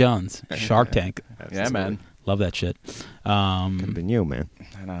 Damon Johns, Shark Tank. Yeah, man. Love that shit. Could have been you, man.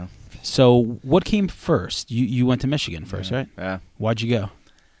 I know. So, what came first? You went to Michigan first, right? Yeah. Why'd you go?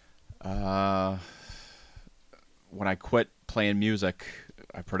 When I quit playing music,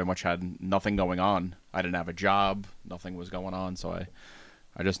 I pretty much had nothing going on. I didn't have a job. Nothing was going on, so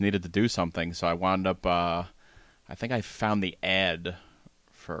I just needed to do something. So I wound up, I think I found the ad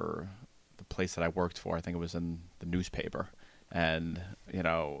for the place that I worked for. I think it was in the newspaper. And,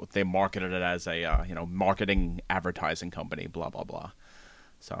 they marketed it as a, marketing advertising company, blah, blah, blah.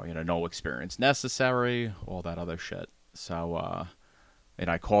 So, no experience necessary, all that other shit. So,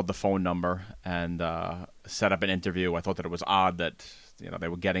 I called the phone number and set up an interview. I thought that it was odd that, they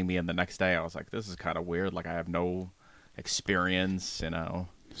were getting me in the next day. I was like, this is kind of weird. Like, I have no experience,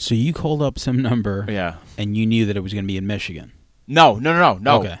 So you called up some number, Yeah. and you knew that it was going to be in Michigan. No.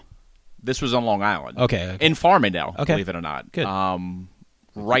 Okay. This was on Long Island. Okay. In Farmingdale, Okay. believe it or not. Good.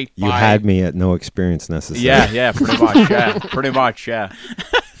 Right You by... had me at no experience necessary. Yeah, pretty much. Yeah, pretty much. Yeah.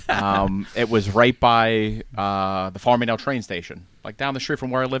 It was right by the Farmingdale train station, like down the street from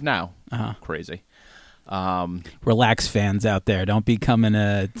where I live now. Uh-huh. Crazy. Relax, fans out there. Don't be coming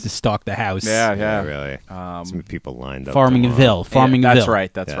to stalk the house. Yeah. Really. Some people lined up. Farmingville. Farmingville. Yeah, that's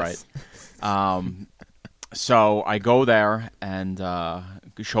right. That's Yes. right. So I go there and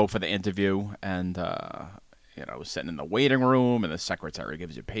show up for the interview, and I was sitting in the waiting room, and the secretary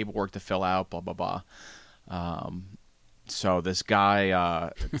gives you paperwork to fill out, blah blah blah. So this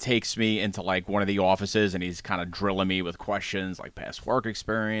guy takes me into like one of the offices, and he's kind of drilling me with questions like past work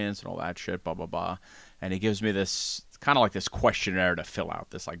experience and all that shit, blah blah blah. And he gives me this kind of like this questionnaire to fill out.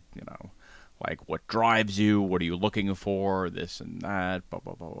 This like like what drives you, what are you looking for, this and that, blah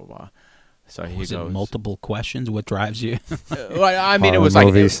blah blah blah blah. So he Was goes, it multiple questions? What drives you? well, I mean, it Horror was like,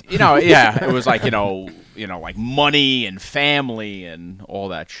 movies. yeah, it was like, like money and family and all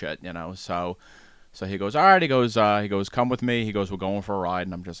that shit, So he goes, all right. He goes, come with me. He goes, we're going for a ride,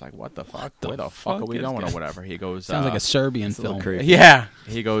 and I'm just like, what the fuck? Where the fuck are we is going this? or whatever? He goes, Sounds like a Serbian little film. creepy. yeah.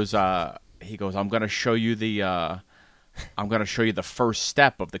 He goes, I'm gonna show you the first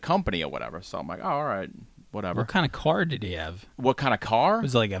step of the company or whatever. So I'm like, oh, all right, whatever. What kind of car did he have? What kind of car?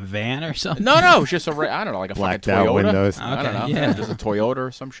 Was it like a van or something? No, it was just I don't know, like a Blacked fucking out Toyota. windows. I don't know. Okay, yeah. Just a Toyota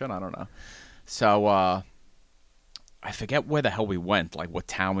or some shit. I don't know. So I forget where the hell we went, like what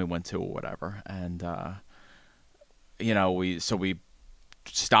town we went to or whatever. And we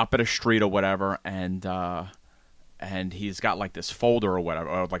stop at a street or whatever, and he's got like this folder or whatever,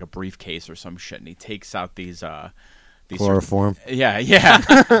 or like a briefcase or some shit, and he takes out these Chloroform. Yeah.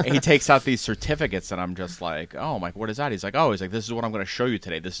 He takes out these certificates, and I'm just like, oh, I'm like, what is that? He's like, this is what I'm going to show you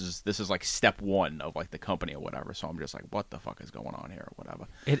today. This is like step one of like the company or whatever. So I'm just like, what the fuck is going on here or whatever.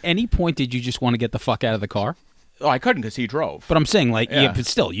 At any point, did you just want to get the fuck out of the car? Oh, I couldn't because he drove. But I'm saying, like, Yeah. but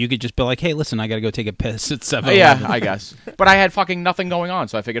still, you could just be like, hey, listen, I got to go take a piss at 7. Yeah, I guess. But I had fucking nothing going on,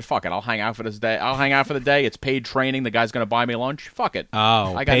 so I figured, fuck it, I'll hang out for this day. I'll hang out for the day. It's paid training. The guy's going to buy me lunch. Fuck it.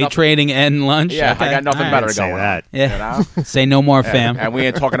 Oh, I got paid nothing- training and lunch? Yeah, Okay. I got nothing All better right. Say going that. on. Yeah. You know? Say no more, fam. And we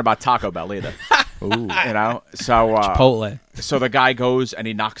ain't talking about Taco Bell either. Ooh. So Chipotle. so the guy goes and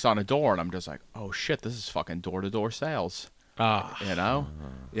he knocks on a door, and I'm just like, oh shit, this is fucking door-to-door sales. Ah,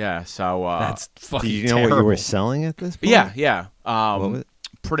 Yeah. So that's Do fucking you know terrible. what you were selling at this point? yeah. What was it?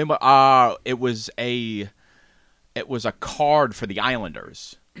 Pretty much. It was a card for the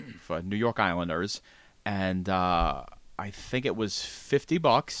Islanders, for New York Islanders, and I think it was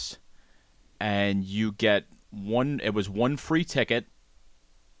 $50, and you get one. It was one free ticket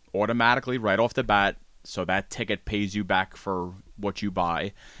automatically right off the bat, so that ticket pays you back for what you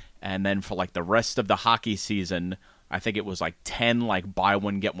buy, and then for like the rest of the hockey season, I think it was like 10 like buy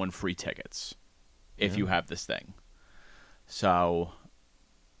one get one free tickets if you have this thing. So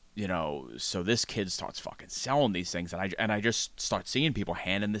so this kid starts fucking selling these things, and I just start seeing people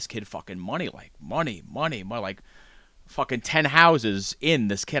handing this kid fucking money, like money, like fucking 10 houses in.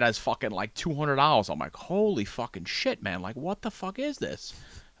 This kid has fucking like $200. I'm like, holy fucking shit, man! Like, what the fuck is this?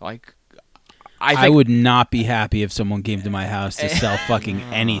 Like, I would not be happy if someone came to my house to sell fucking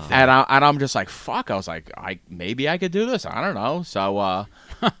anything. And I'm just like, fuck. I was like, maybe I could do this. I don't know. So,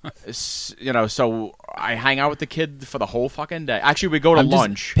 so I hang out with the kid for the whole fucking day. Actually, we go to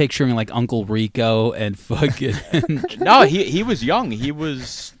lunch. Just picturing like Uncle Rico and fucking. No, he was young. He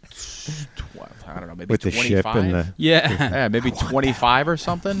was, I don't know, maybe with 25. The ship and the... Yeah, maybe 25 or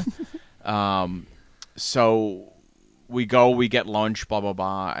something. So we get lunch, blah, blah,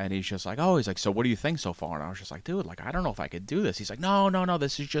 blah, and he's just like, so what do you think so far? And I was just like, dude, like, I don't know if I could do this. He's like, no,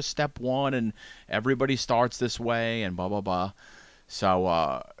 this is just step one, and everybody starts this way, and blah, blah, blah.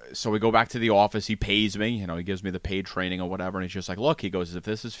 So we go back to the office. He pays me, he gives me the paid training or whatever, and he's just like, look, he goes, if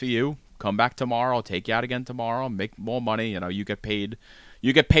this is for you, come back tomorrow. I'll take you out again tomorrow, make more money. You get paid.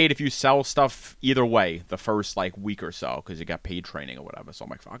 You get paid if you sell stuff either way the first, like, week or so because you got paid training or whatever. So I'm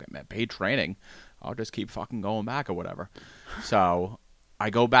like, fuck it, man, paid training. I'll just keep fucking going back or whatever. So I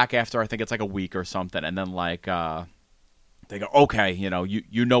go back after I think it's like a week or something, and then like they go, okay, you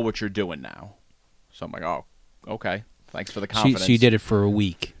know what you're doing now. So I'm like, oh, okay, thanks for the confidence. So you did it for a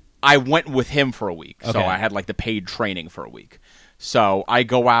week. I went with him for a week, okay. So I had like the paid training for a week. So I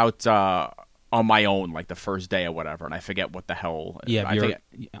go out on my own like the first day or whatever, and I forget what the hell. Yeah, you're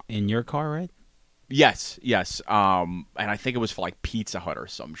in your car, right? Yes. And I think it was for like Pizza Hut or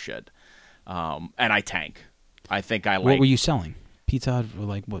some shit. And I tank. I think I like. What were you selling? Pizza Hut, or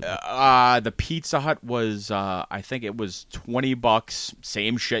like what? The Pizza Hut was, I think it was $20.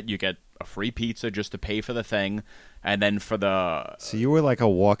 Same shit. You get a free pizza just to pay for the thing, and then for the. So you were like a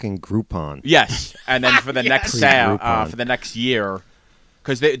walking Groupon. Yes, and then for the next sale, Groupon. for the next year,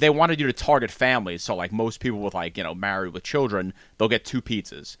 because they wanted you to target families. So like most people with like married with children, they'll get 2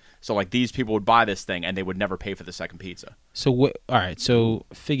 pizzas. So like these people would buy this thing and they would never pay for the second pizza. So what? All right. So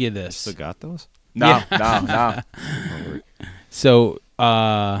figure this. Still got those? No. So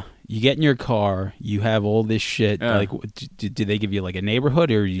you get in your car. You have all this shit. Yeah. Like, do they give you like a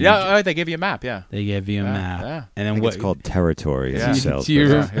neighborhood or? They give you a map. Yeah, they give you a map. Yeah. And then what? It's called territory.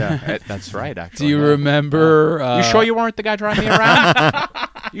 Yeah. That's right. Actually, do you remember? You sure you weren't the guy driving me around?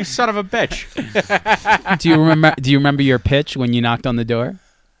 You son of a bitch. Do you remember your pitch when you knocked on the door?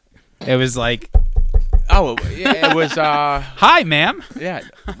 It was like, oh, it was. Hi, ma'am. Yeah.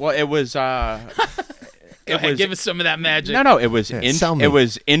 Well, it was. Give us some of that magic. No. It was. It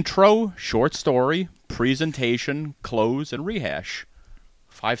was intro, short story, presentation, close, and rehash.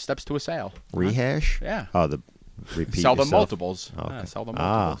 5 steps to a sale. Rehash? Yeah. Oh, the repeat. Sell yourself. them multiples. Oh, okay. Yeah, sell them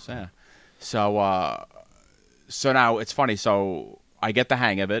multiples. Yeah. So now it's funny. So I get the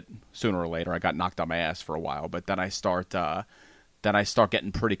hang of it sooner or later. I got knocked on my ass for a while, but then I start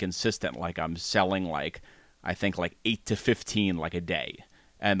getting pretty consistent. Like I'm selling like I think like 8 to 15 like a day.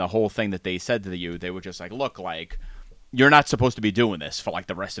 And the whole thing that they said to you, they were just like, look, like you're not supposed to be doing this for like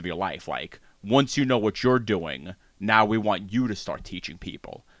the rest of your life. Like once you know what you're doing, now we want you to start teaching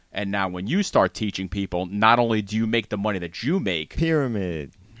people. And now when you start teaching people, not only do you make the money that you make,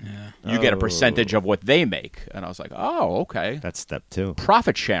 pyramid. Yeah. You get a percentage of what they make. And I was like, oh, okay. That's step 2.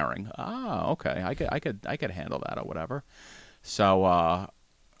 Profit sharing. Oh, okay. I could handle that or whatever. So,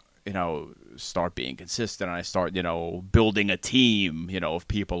 start being consistent. And I start, building a team, of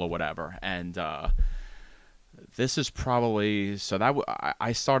people or whatever. And this is probably so that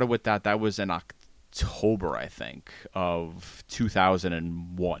I started with that. That was in October, I think, of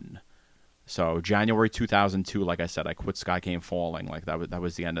 2001. So January 2002, like I said, I quit Sky Came Falling. Like that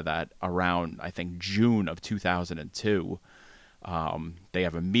was the end of that. Around I think June of 2002, they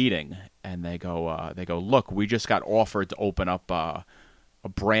have a meeting and they go, look, we just got offered to open up a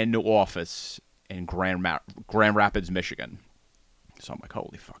brand new office in Grand Rapids, Michigan. So I'm like,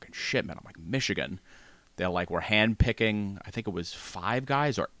 holy fucking shit, man! I'm like, Michigan. They're like, we're handpicking. I think it was 5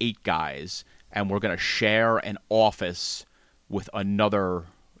 guys or 8 guys, and we're gonna share an office with another,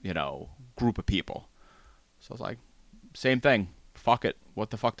 group of people. So I was like, same thing. Fuck it.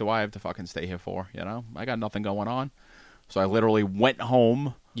 What the fuck do I have to fucking stay here for? I got nothing going on. So I literally went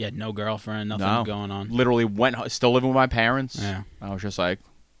home. You had no girlfriend, nothing going on. Literally still living with my parents. Yeah. I was just like,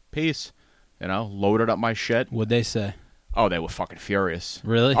 peace. Loaded up my shit. What'd they say? Oh, they were fucking furious.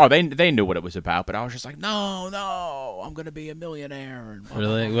 Really? Oh, they knew what it was about, but I was just like, no, I'm gonna be a millionaire. And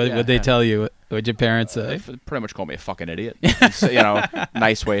really? What'd they tell you? What'd your parents say? They pretty much called me a fucking idiot.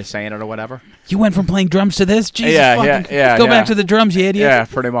 Nice way of saying it or whatever. You went from playing drums to this? Jesus, yeah. Go back to the drums, you idiot. Yeah,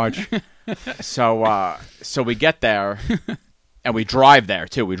 pretty much. So we get there, and we drive there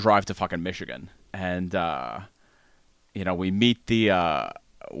too. We drive to fucking Michigan, and we meet the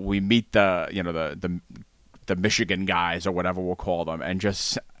the Michigan guys or whatever we'll call them, and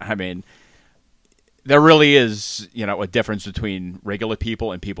just, I mean, there really is, a difference between regular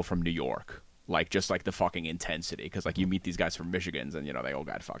people and people from New York. Like, just like the fucking intensity, because like you meet these guys from Michigan, and they all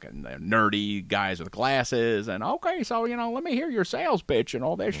got fucking nerdy guys with glasses, and okay, so let me hear your sales pitch and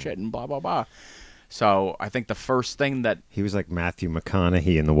all this shit and blah blah blah. So I think the first thing that he was like Matthew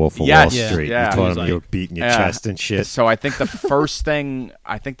McConaughey in The Wolf of Yes, Wall Street. yeah. You taught him like- you were beating your chest and shit. So I think the first thing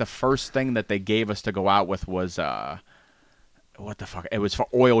that they gave us to go out with was what the fuck? It was for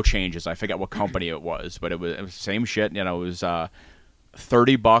oil changes. I forget what company it was, but it was the same shit. It was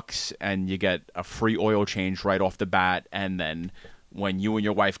 $30 and you get a free oil change right off the bat, and then when you and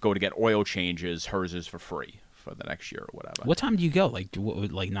your wife go to get oil changes, hers is for free for the next year or whatever. What time do you go? Like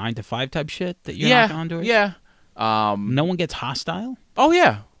 9 to 5 type shit that you're yeah, knocking on doors? yeah. No one gets hostile? Oh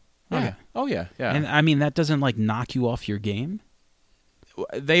yeah. Yeah. Oh yeah. Yeah. And I mean, that doesn't like knock you off your game?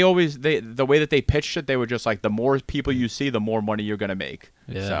 The way that they pitched it, they were just like, the more people you see, the more money you're gonna make.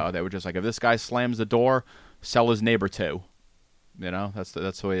 Yeah. So they were just like, if this guy slams the door, sell his neighbor too. That's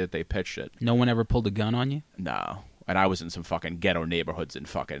the way that they pitched it. No one ever pulled a gun on you? No. And I was in some fucking ghetto neighborhoods in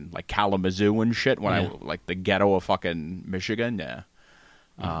fucking like Kalamazoo and shit when Yeah. I like the ghetto of fucking Michigan. Yeah.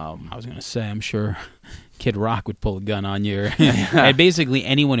 I was gonna say, I'm sure Kid Rock would pull a gun on you. And basically,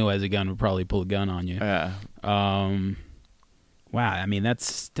 anyone who has a gun would probably pull a gun on you. Yeah. Wow, I mean,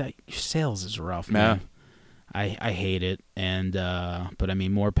 sales is rough, man. I hate it, and but I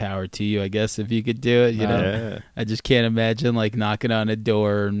mean, more power to you, I guess, if you could do it. You know, Yeah. I just can't imagine like knocking on a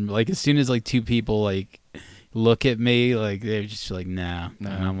door and like as soon as like two people like look at me, like they're just like nah, and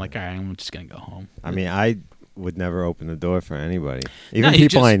I'm like, all right, I'm just gonna go home. I mean, I would never open the door for anybody, even you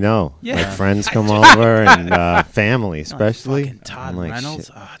people just- I know. Yeah. Like friends come over and family, especially. Fucking Todd I'm like, Reynolds.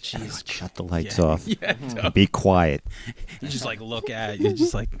 shit, Oh, jeez. shut the lights Yeah. off. Yeah, Be quiet. you just like look at you,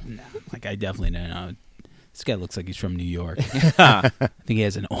 just like nah. Like I definitely don't know. This guy looks like he's from New York. I think he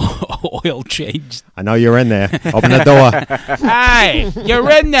has an oil change. I know you're in there. Open the door. Hi,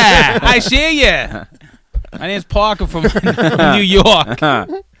 you're in there. I see you. My name's Parker from New York.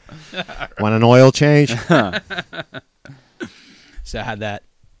 Want an oil change? So how'd that?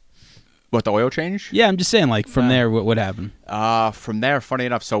 What, the oil change? Yeah, I'm just saying. Like from there, what happened? From there, funny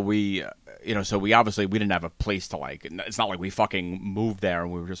enough, so we obviously we didn't have a place to like. It's not like we fucking moved there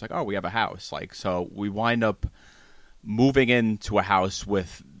and we were just like, oh, we have a house. Like, so we wind up moving into a house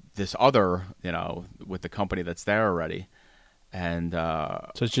with this other, with the company that's there already, and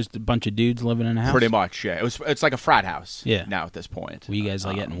So it's just a bunch of dudes living in a house. pretty much, yeah. It's like a frat house. Yeah. Now at this point, Were you guys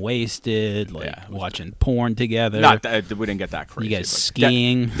like getting wasted, like yeah, it was- watching porn together? not that, we didn't get that crazy. you guys but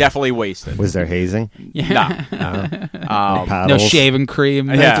skiing? definitely wasted. Was there hazing? Yeah. No. No Paddles? shaving cream.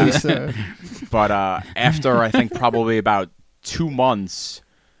 Yeah. But after I think probably about 2 months,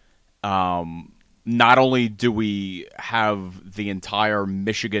 not only do we have the entire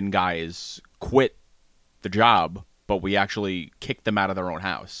Michigan guys quit the job, but we actually kicked them out of their own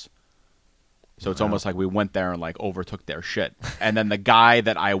house. So it's almost like we went there and like overtook their shit. And then the guy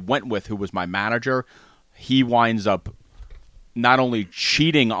that I went with, who was my manager, he winds up not only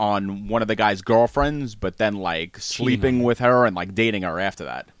cheating on one of the guy's girlfriends, but then like sleeping with her and like dating her after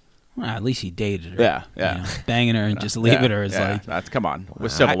that. Well, at least he dated her. Yeah, yeah. You know, banging her and just leaving her is like. that's come on. We're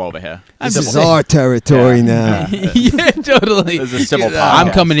civil over here. This is our territory now. Yeah, totally. This is a civil I'm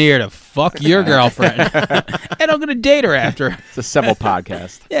podcast. coming here to fuck your girlfriend, and I'm gonna date her after. It's a civil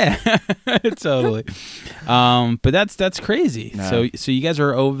podcast. Yeah, totally. But that's crazy. No. So you guys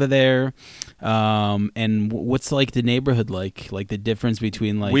are over there, and what's like the neighborhood like? Like the difference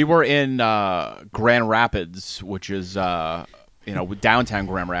between like We were in Grand Rapids, which is downtown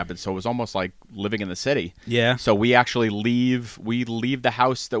Grand Rapids, so it was almost like living in the city. yeah. So we actually leave the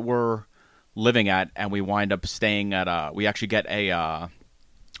house that we're living at, and we wind up staying at we actually get a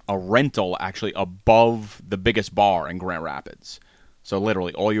rental actually above the biggest bar in Grand Rapids. So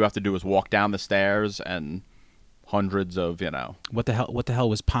literally all you have to do is walk down the stairs, and hundreds of What the hell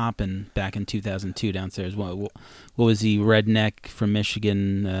was popping back in 2002 downstairs? What was he, redneck from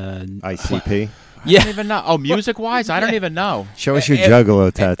Michigan? ICP. I don't even know. Oh, music wise, I don't even know. Show us your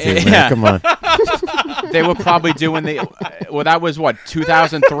Juggalo tattoo, man. yeah. Come on. They were probably doing that was what,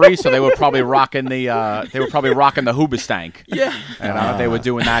 2003, so they were probably rocking the Hoobastank. Yeah. They were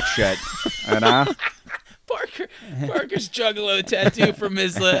doing that shit. Parker's Juggalo tattoo from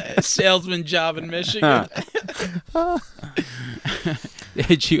his salesman job in Michigan.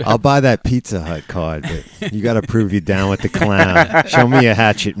 I'll buy that Pizza Hut card, but you got to prove you're down with the clown. Show me a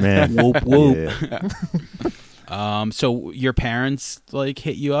hatchet, man. Whoop, whoop. Yeah. So your parents like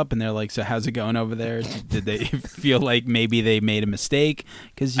hit you up and they're like, "So how's it going over there?" Did they feel like maybe they made a mistake?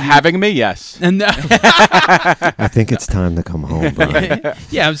 Because Having me, yes. And I think it's time to come home, Brian.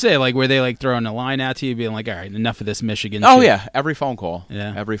 yeah, I'm saying like, were they like throwing a line out to you, being like, "All right, enough of this Michigan"? Oh shit. yeah, every phone call.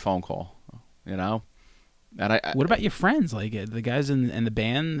 Yeah. Every phone call. You know. And I What about your friends? Like the guys in the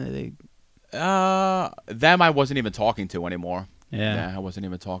band? them I wasn't even talking to anymore. Yeah. I wasn't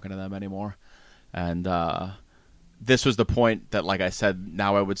even talking to them anymore. And this was the point that, like I said,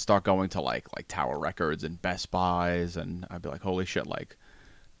 now I would start going to like Tower Records and Best Buys, and I'd be like, holy shit, like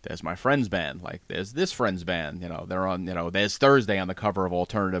there's my friend's band, like there's this friend's band, you know, they're on, you know, there's Thursday on the cover of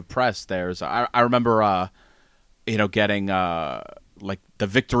Alternative Press. There's I remember you know, getting like the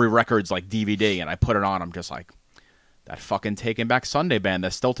Victory Records like DVD, and I put it on. I'm just like, that fucking Taking Back Sunday band,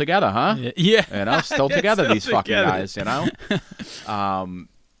 they're still together, huh? Yeah. You know, still together, Still these fucking together. guys, you know?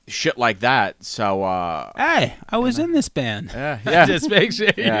 Shit like that. So, Hey, I was in this band. yeah. Just make sure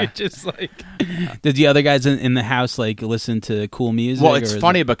Yeah. you're just like. Did the other guys in the house like listen to cool music? Well, it's or is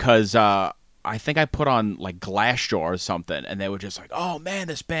funny it- because I think I put on like Glassjaw or something, and they were just like, "Oh man,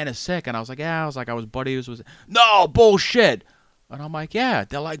 this band is sick," and I was like, "Yeah," I was buddies was no bullshit, and I'm like, "Yeah,"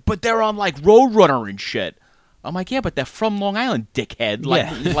 they're like, "But they're on like Roadrunner and shit." I'm like, "Yeah, but they're from Long Island, dickhead, like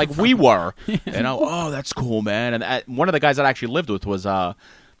Yeah. like we were," you know. Oh, that's cool, man. And one of the guys that I actually lived with was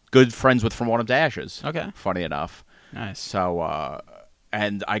good friends with From Autumn to Ashes. Okay. Funny enough. Nice. So,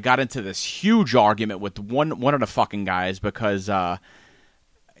 and I got into this huge argument with one of the fucking guys because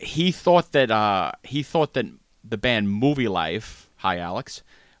he thought that the band Movie Life, hi Alex,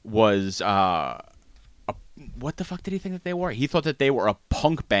 was what the fuck did he think that they were? He thought that they were a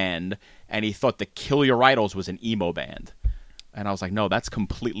punk band, and he thought that Kill Your Idols was an emo band. And I was like, no, that's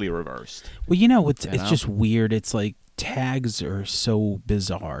completely reversed. Well, you know, it's know? just weird. It's like tags are so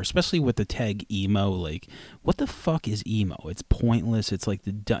bizarre, especially with the tag emo. Like, what the fuck is emo? It's pointless. It's like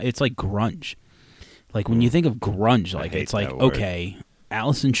it's like grunge. Like when you think of grunge, like hate it's like that word. okay,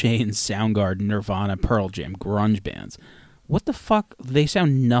 Alice in Chains, Soundgarden, Nirvana, Pearl Jam, grunge bands. What the fuck? They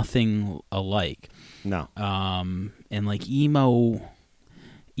sound nothing alike. No. And like emo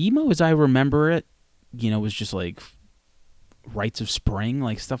as I remember it, you know, was just like Rites of Spring,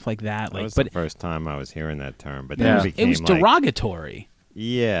 like stuff like that. That Like, was but the first time I was hearing that term, but Yeah. then it became it was like, derogatory.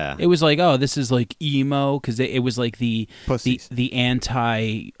 yeah, It was like, oh, this is like emo because it was like the Pussies.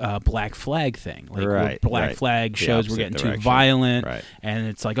 anti Black Flag thing. Like where Right, Black right. Flag The shows were opposite getting too direction. violent, Right. and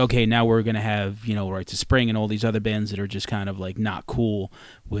it's like, okay, now we're gonna have, you know, Rites of Spring and all these other bands that are just kind of like not cool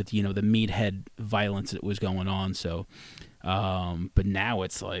with, you know, the meathead violence that was going on. So, but now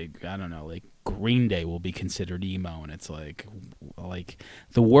it's like, I don't know, like Green Day will be considered emo, and it's like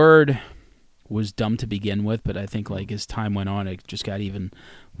the word was dumb to begin with, but I think like as time went on, it just got even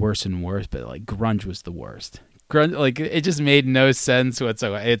worse and worse. But like grunge was the worst. Grunge, like it just made no sense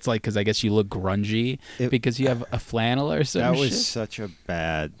whatsoever. It's like because I guess you look grungy because you have a flannel or something. that was such a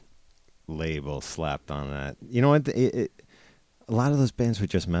bad label slapped on that. You know what? A lot of those bands were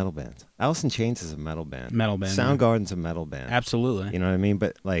just metal bands. Alice in Chains is a metal band. Metal band, yeah. Soundgarden's a metal band. Absolutely. You know what I mean?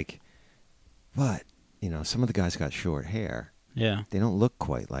 But like, you know, some of the guys got short hair. Yeah. They don't look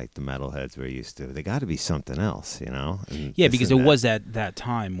quite like the metalheads we're used to. They got to be something else, you know? And Yeah, this because it and that. was that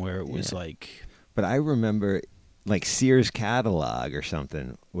time where it was Yeah. like, But I remember, like Sears catalog or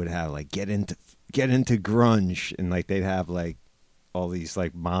something would have like get into grunge, and like they'd have like all these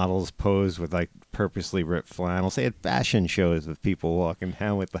like models posed with like purposely ripped flannels. They had fashion shows with people walking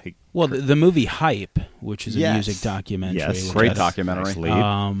down with like well, the movie Hype, which is a Yes. music documentary. Yes, which Great I- documentary. Nice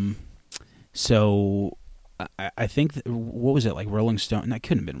lead. So I think what was it, like Rolling Stone? That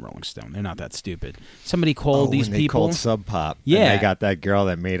couldn't have been Rolling Stone. They're not that stupid. Somebody called these when they people, called Sub Pop. Yeah. and they got that girl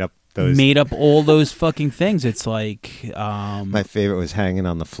that made up those. made up all those fucking things. It's like, My favorite was hanging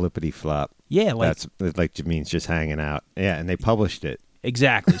on the flippity flop. yeah, like That's like it means just hanging out. Yeah, and they published it.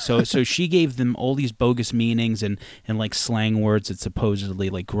 exactly. So she gave them all these bogus meanings and like slang words that supposedly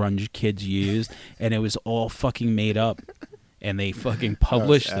like grunge kids used, and it was all fucking made up. And they fucking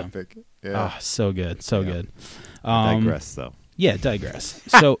published them. Epic. Yeah. Oh, so good, so Yeah. good. I digress though. Yeah, digress.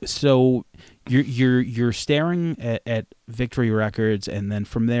 So you're staring at Victory Records, and then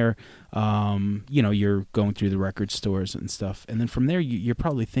from there, you know, you're going through the record stores and stuff, and then from there you're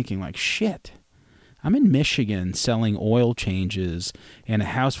probably thinking like, shit, I'm in Michigan selling oil changes in a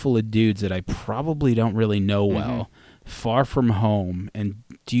house full of dudes that I probably don't really know well, far from home, and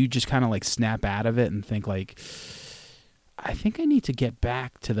do you just kind of like snap out of it and think like, I think I need to get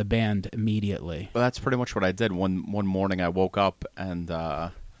back to the band immediately. Well, that's pretty much what I did. One morning I woke up and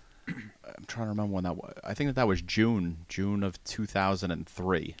I'm trying to remember when that was. I think that was June of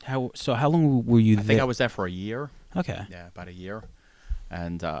 2003. How long were you I there? think I was there for a year. Okay. Yeah, about a year.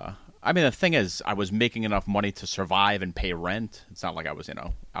 And I mean, the thing is, I was making enough money to survive and pay rent. It's not like I was,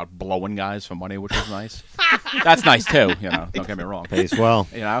 out blowing guys for money, which was nice. That's nice too, Don't get me wrong. Pays well.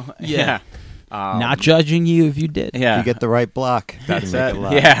 Yeah. Not judging you if you did. Yeah. You get the right block. That's you make it.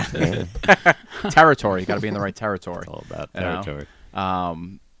 lot. Yeah. Territory. You got to be in the right territory. It's all about territory.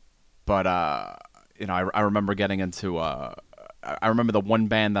 But I remember getting into. I remember the one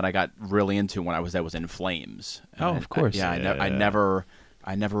band that I got really into when I was there was In Flames. Oh, of course. I never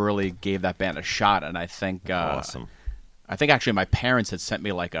really gave that band a shot, and I think Awesome. I think actually my parents had sent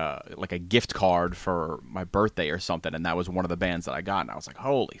me like a gift card for my birthday or something, and that was one of the bands that I got, and I was like,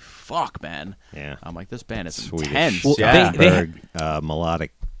 "Holy fuck, man!" Yeah. I'm like, "This band is Swedish. intense." Well, yeah, they-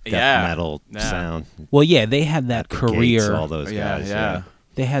 melodic death Yeah. metal Yeah. sound. Well, yeah, they had that The career. Gates, all those guys. yeah.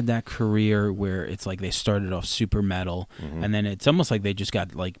 They had that career where it's like they started off super metal, and then it's almost like they just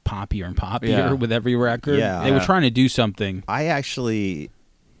got like poppier and poppier Yeah. with every record. Yeah. They were Yeah. trying to do something. I actually,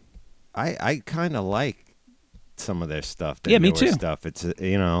 I kind of like some of their stuff. Their Yeah, me newer too. Stuff. It's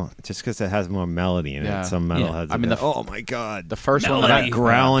just because it has more melody in Yeah. it. Some metalheads. Yeah. I mean, oh my god, the first one Melody. that I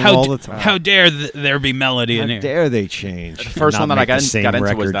growling How all d- the time. How dare there be melody How in here? dare they change? the first Not one that I make the got same into was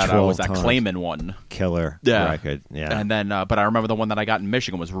record that 12 that times. Clayman one. Killer Yeah. record. Yeah, And then, but I remember the one that I got in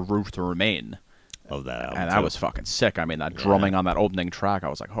Michigan was Roof to Remain, of that album. and too. that was fucking sick. I mean, that drumming on that opening track, I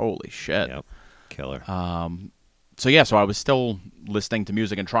was like, "Holy shit!" Yep. Killer. So I was still listening to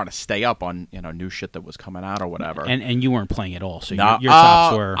music and trying to stay up on new shit that was coming out or whatever. And you weren't playing at all, so No, your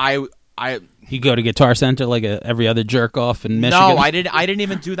tops were. I You go to Guitar Center like every other jerk off in Michigan. no, I didn't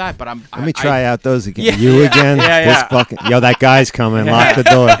even do that. But Let me try out those again. Yeah. You again? Yeah, This yeah. fucking that guy's coming. Lock the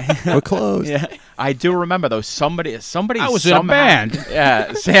door. We're closed. Yeah, I do remember though. Somebody. I was somehow, in a band.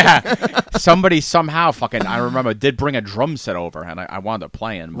 Yeah, somebody somehow fucking. I remember did bring a drum set over, and I wound up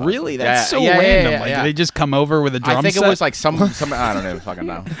playing. But Really? That's yeah, so yeah, random. Yeah, like yeah. they just come over with a drum I think set. it was like some. I don't even fucking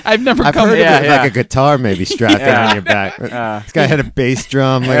know. I've never I've come heard to of it yeah. like a guitar maybe strapped Yeah. on your back. This guy had a bass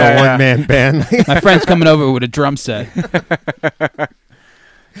drum, like Yeah, a yeah. one-man band. My friend's coming over with a drum set. You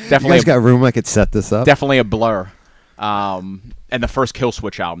Definitely, guys got room I could set this up? definitely a Blur. And the first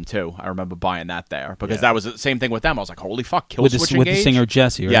Killswitch album too. I remember buying that there because Yeah. that was the same thing with them. I was like, "Holy fuck, Killswitch with the engaged?" singer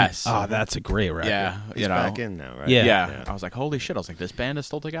Jesse, right? Yes. Oh, that's a great record. Yeah, He's back in now, right? Yeah. Yeah. I was like, "Holy shit!" I was like, "This band is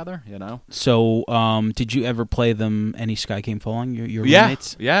still together," So, did you ever play them? Any Sky Came Falling? Your Yeah,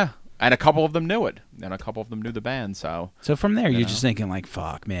 roommates? yeah. And a couple of them knew it, and a couple of them knew the band. So So from there, you're know. just thinking like,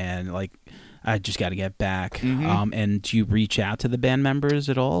 "Fuck, man! Like, I just got to get back." Mhm. And do you reach out to the band members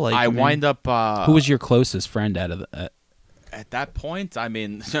at all? Like, I mean, wind up. Who was your closest friend out of at that point? I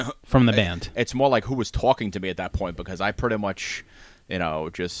mean, from the band? it's more like who was talking to me at that point because I pretty much,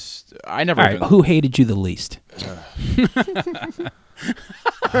 just I never. All right, even, who hated you the least?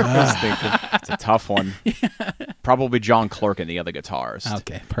 It's a tough one. Probably John Clerk and the other guitarist.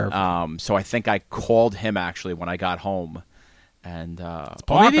 Okay, perfect. So I think I called him actually when I got home, and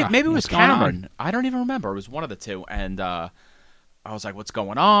Barbara. maybe it was What's going on? Cameron. I don't even remember. It was one of the two, and I was like, "What's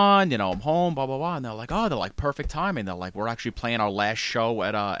going on? I'm home." Blah blah blah. And they're like, perfect timing. They're like, "We're actually playing our last show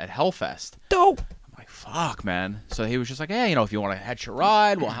at Hellfest." Dope. I'm like, "Fuck, man!" So he was just like, "Hey, if you want to hitch a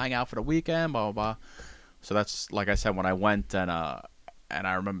ride, we'll hang out for the weekend." Blah blah blah. So that's like I said when I went and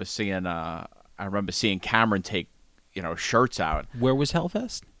I remember seeing Cameron take shirts out. Where was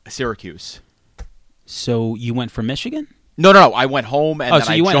Hellfest? Syracuse. So you went from Michigan? No. I went home and Oh, then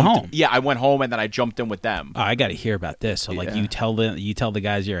so I you went jumped. home. Yeah, I went home and then I jumped in with them. Oh, I got to hear about this. So like, Yeah. you tell the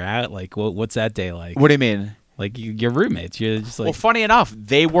guys you're out. Like, what's that day like? What do you mean? Like your roommates? You're just like, Well, funny enough,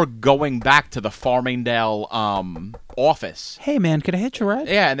 they were going back to the Farmingdale office. hey man, could I hitch a ride?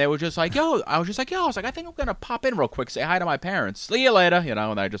 Yeah, and they were just like, "Yo," I was like, "I think I'm gonna pop in real quick, say hi to my parents. See you later,"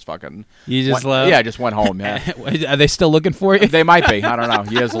 and I just fucking. You just went, left? Yeah, I just went home. Yeah, Are they still looking for you? they might be. I don't know.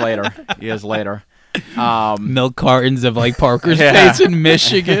 Years later. Milk cartons of like Parker's Yeah. Place in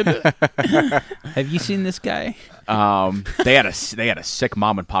Michigan. Have you seen this guy? They had a sick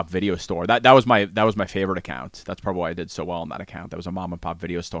mom and pop video store. That was my favorite account. That's probably why I did so well on that account. There was a mom and pop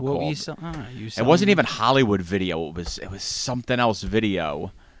video store What were called. you selling? It wasn't even Hollywood Video. It was something else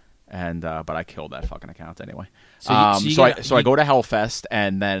video, and but I killed that fucking account anyway. So I go to Hellfest,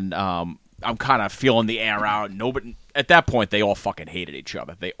 and then I'm kind of feeling the air out. Nobody at that point they all fucking hated each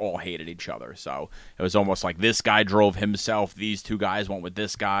other. They all hated each other. So it was almost like this guy drove himself. These two guys went with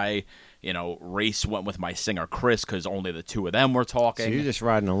this guy. Race went with my singer Chris because only the two of them were talking. So you're just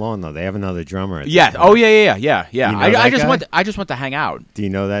riding along, though. They have another drummer. At this Yeah. point. Oh yeah. You know I just that guy? I just went to hang out. Do you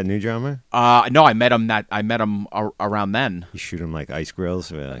know that new drummer? No, I met him around then. You shoot him like ice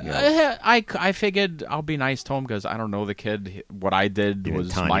grills. Like, I figured I'll be nice to him because I don't know the kid. What I did you was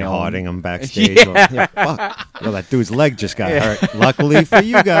Tanya my Harding own. him backstage. Fuck. Well, that dude's leg just got hurt. Luckily for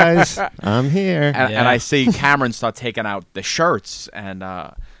you guys, I'm here. And I see Cameron start taking out the shirts, and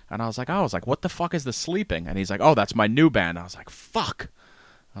I was like, what the fuck is the sleeping? And he's like, oh, that's my new band. I was like, fuck.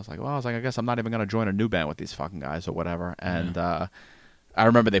 I guess I'm not even gonna join a new band with these fucking guys or whatever. And I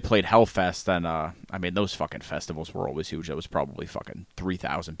remember they played Hellfest, and those fucking festivals were always huge. It was probably fucking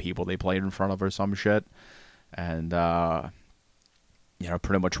 3,000 people they played in front of or some shit. And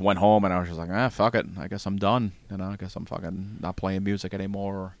pretty much went home, and I was just like, fuck it. I guess I'm done. I guess I'm fucking not playing music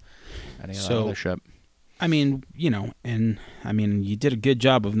anymore or any of that other shit. You did a good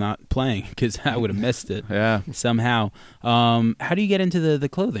job of not playing because I would have missed it. Yeah. Somehow. How do you get into the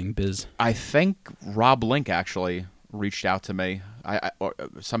clothing biz? I think Rob Link actually reached out to me. Or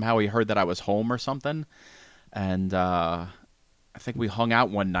somehow he heard that I was home or something, and I think we hung out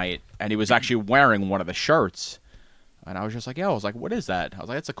one night, and he was actually wearing one of the shirts. And I was just like, what is that? I was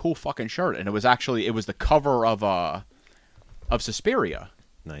like, it's a cool fucking shirt. And it was the cover of Suspiria.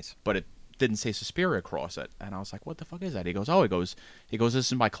 Nice. But it didn't say Suspiria across it. And I was like, what the fuck is that? He goes, this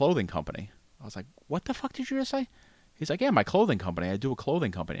is my clothing company. I was like, what the fuck did you just say? He's like, yeah, my clothing company. I do a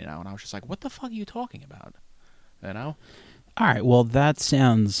clothing company now. And I was just like, what the fuck are you talking about? All right, well, that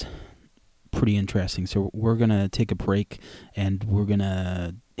sounds pretty interesting. So we're going to take a break, and we're going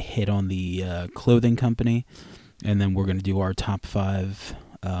to hit on the clothing company. And then we're going to do our top 5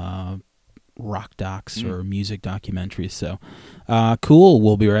 rock docs or music documentaries. So, cool.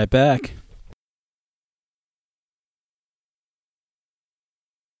 We'll be right back.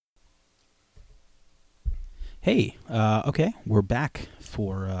 Hey, okay, we're back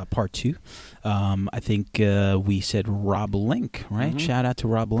for part 2. I think we said Rob Link, right? Mm-hmm. Shout out to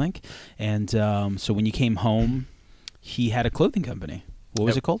Rob Link. And so when you came home, he had a clothing company. What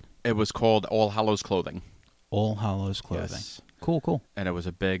was it called? It was called All Hallows Clothing. All Hallows Clothing. Yes. Cool. And it was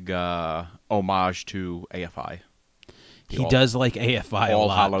a big homage to AFI. He does like AFI a All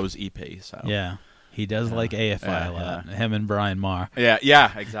lot. Hallows EP. So Yeah. He does like AFI a lot. Yeah. Him and Brian Marr.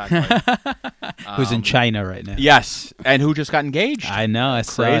 Yeah, exactly. Who's in China right now. Yes, and who just got engaged. I know. I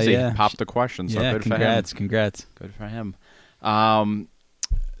saw, Crazy. yeah. Popped the question. So yeah, good congrats. Good for him. So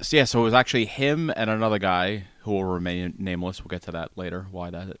it was actually him and another guy who will remain nameless. We'll get to that later.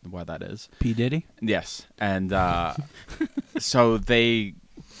 Why that is. P. Diddy? Yes, and so they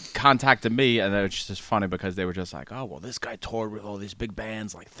contacted me, and it was just funny because they were just like, "Oh, well, this guy toured with all these big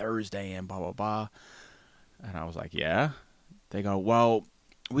bands like Thursday and blah blah blah," and I was like, "Yeah." They go, "Well,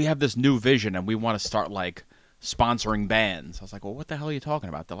 we have this new vision, and we want to start like sponsoring bands." I was like, "Well, what the hell are you talking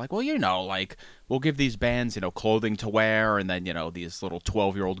about?" They're like, "Well, like we'll give these bands, clothing to wear, and then these little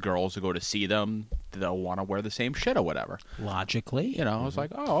 12-year-old girls who go to see them, they'll want to wear the same shit or whatever." Logically. I was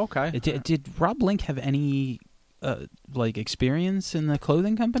like, "Oh, okay." Did Rob Link have any experience in the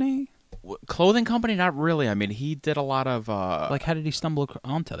clothing company? Clothing company? Not really. I mean, he did a lot of how did he stumble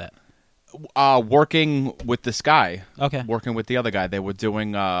onto that? Working with this guy. Okay. Working with the other guy. They were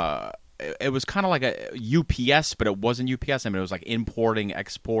doing it was kind of like a UPS, but it wasn't UPS. I mean, it was like importing,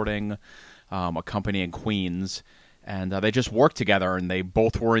 exporting, a company in Queens, and they just worked together, and they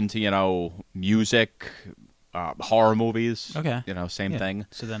both were into music, horror movies. Okay. Same thing.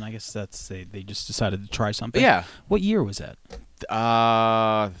 So then I guess they just decided to try something. Yeah. What year was that?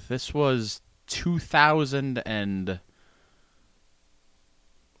 This was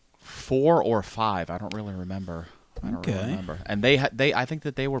 2004 or 5. I don't really remember. And I think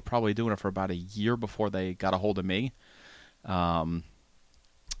that they were probably doing it for about a year before they got a hold of me. It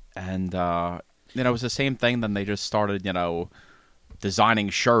was the same thing. Then they just started, designing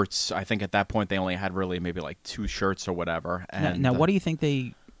shirts. I think at that point they only had really maybe like 2 shirts or whatever. And now what do you think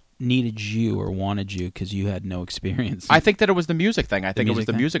they needed you or wanted you because you had no experience? I think that it was the music thing. I think it was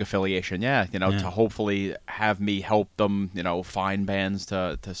the thing? music affiliation. Yeah, to hopefully have me help them, find bands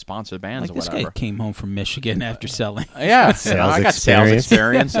to sponsor bands or this whatever. guy came home from Michigan after selling. Yeah, Sales I got experience.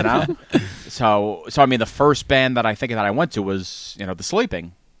 sales experience. So I mean, the first band that I think that I went to was The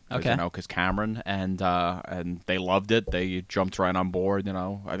Sleeping. Okay. Because Cameron and they loved it. They jumped right on board.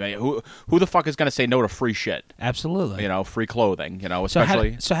 I mean, who the fuck is going to say no to free shit? Absolutely. Free clothing.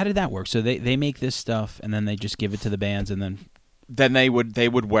 Especially. So how did that work? So they make this stuff and then they just give it to the bands and then they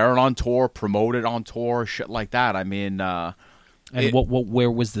would wear it on tour, promote it on tour, shit like that. I mean, And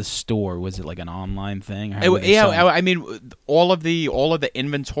where was the store? Was it like an online thing? I mean, all of the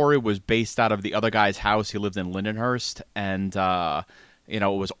inventory was based out of the other guy's house. He lived in Lindenhurst, and it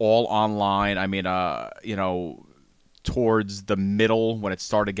was all online. I mean, towards the middle when it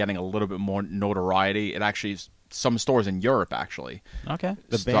started getting a little bit more notoriety, it actually some stores in Europe actually. Okay.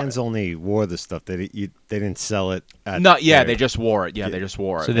 The bands only wore the stuff. They didn't sell it. They just wore it. Yeah, they just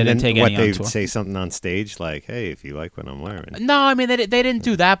wore it. So they didn't take any on they tour? would say something on stage like, "Hey, if you like what I'm wearing." No, I mean they didn't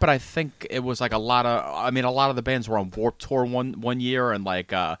do that, but I think it was like a lot of the bands were on Warped Tour one year, and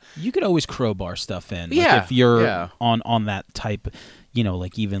like you could always crowbar stuff in. Yeah, like if you're yeah. on that type.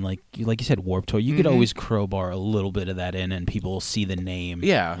 Like even like you said, Warped Tour, you could always crowbar a little bit of that in, and people will see the name,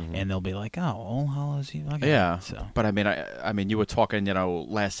 and they'll be like, "Oh, how is he?" Okay. Yeah, so. But I mean, you were talking,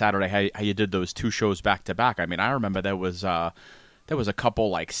 last Saturday how you did those two shows back to back. I mean, I remember there was a couple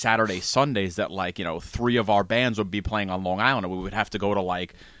like Saturday Sundays that like 3 of our bands would be playing on Long Island, and we would have to go to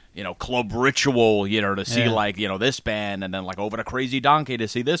like Club Ritual, to see like this band, and then like over to Crazy Donkey to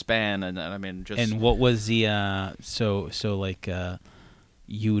see this band, and I mean just. And what was the so like.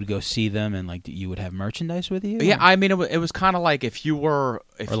 You would go see them, and like you would have merchandise with you. Yeah, I mean, it was kind of like if you were,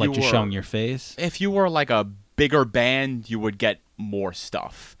 just showing your face. If you were like a bigger band, you would get more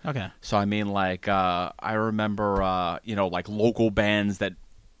stuff. Okay. So I mean, like I remember, like local bands that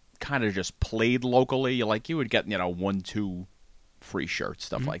kind of just played locally. You would get 1-2 free shirts,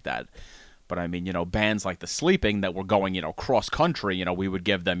 stuff like that. But I mean, bands like The Sleeping that were going cross country, we would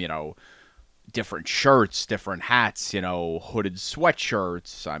give them different shirts, different hats, hooded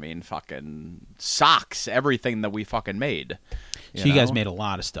sweatshirts. I mean, fucking socks, everything that we fucking made. So you guys made a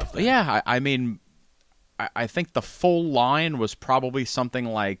lot of stuff then. Yeah, I mean, I think the full line was probably something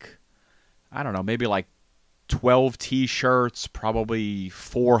like, I don't know, maybe like 12 T-shirts, probably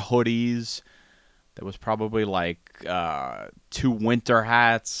 4 hoodies. There was probably like 2 winter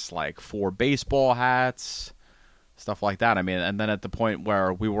hats, like 4 baseball hats. Stuff like that. I mean, and then at the point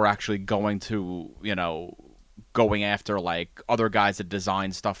where we were actually going after like other guys that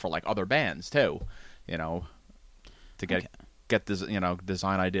design stuff for like other bands too, to get this,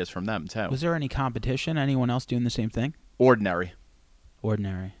 design ideas from them too. Was there any competition? Anyone else doing the same thing? Ordinary.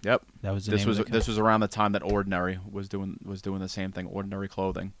 Yep. That was the name of the this was around the time that Ordinary was doing the same thing. Ordinary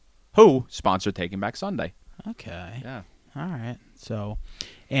Clothing, who sponsored Taking Back Sunday. Okay. Yeah. All right. So,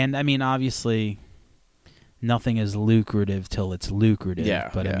 and I mean, obviously. Nothing is lucrative till it's lucrative. Yeah,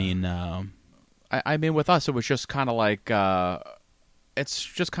 but yeah. I mean, I mean, with us, it was just kind of like, it's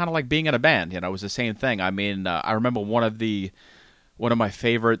just kind of like being in a band. It was the same thing. I mean, I remember one of my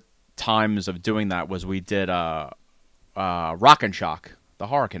favorite times of doing that was we did Rock and Shock, the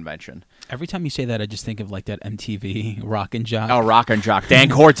horror convention. Every time you say that, I just think of like that MTV Rock and Jock. Oh, Rock and Jock. Dan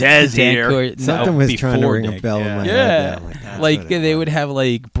Cortez here. Something was trying to ring a bell in my head. Like they would have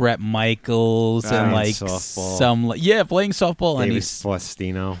like Bret Michaels and like softball. Playing softball. David and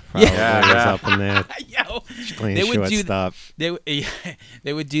Faustino probably was up in there. Playing they would shortstop.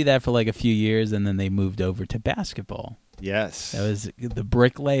 They would do that for like a few years, and then they moved over to basketball. Yes. That was the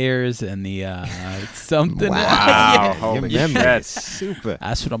Bricklayers and the something. Wow. Holy Your memory is shit. super.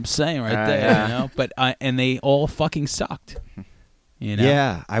 That's what I'm saying right there. Yeah. But and they all fucking sucked.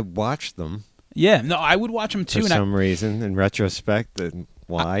 Yeah, I watched them Yeah, no, I would watch them too. for some reason. In retrospect, and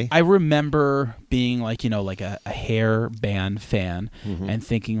why? I remember being like, like a hair band fan and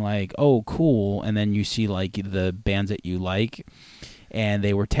thinking like, oh, cool. And then you see like the bands that you like, and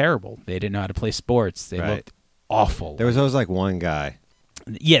they were terrible. They didn't know how to play sports. They looked awful. There was always like one guy.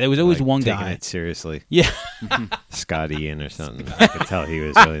 Yeah, there was always like, one taking guy. it seriously. Yeah. Scott Ian or something. I could tell he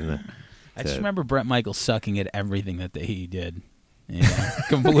was really in the... I just remember Bret Michaels sucking at everything that he did.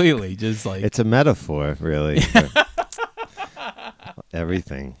 Completely. Just like... It's a metaphor, really. for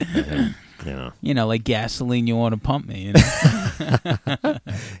everything. Like gasoline, you want to pump me.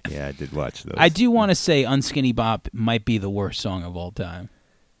 Yeah, I did watch those. I do want to say Unskinny Bop might be the worst song of all time.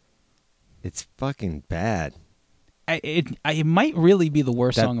 It's fucking bad. It might really be the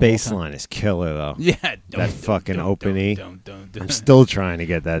worst song of all That bass time. line is killer, though. Yeah. That fucking opening. Don't. I'm still trying to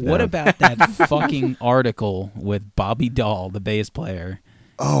get that down. What about that fucking article with Bobby Dahl, the bass player?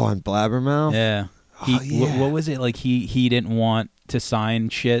 Oh, on Blabbermouth? Yeah. What was it? Like he didn't want to sign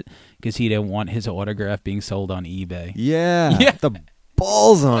shit because he didn't want his autograph being sold on eBay. Yeah. The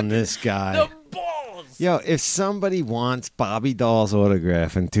balls on this guy. The balls! Yo, if somebody wants Bobby Dahl's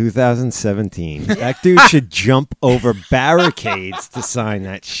autograph in 2017, that dude should jump over barricades to sign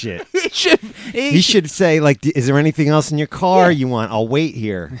that shit. He should say, like, is there anything else in your car you want? I'll wait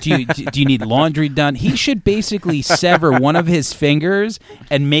here. Do you need laundry done? He should basically sever one of his fingers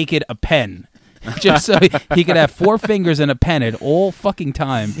and make it a pen. just so he could have 4 fingers and a pen at all fucking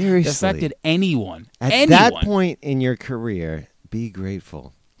time. Seriously. It affected anyone. At that point in your career, be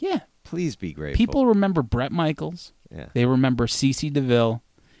grateful. Yeah. Please be grateful. People remember Bret Michaels. Yeah. They remember CeCe DeVille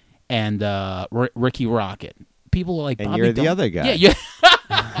and Ricky Rocket. People like And Bobby you're the Dole- other guy. Yeah, you're,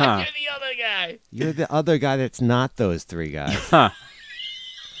 Huh. you're the other guy. You're the other guy that's not those 3 guys.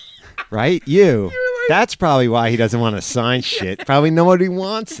 Right? You. That's probably why he doesn't want to sign shit. Probably nobody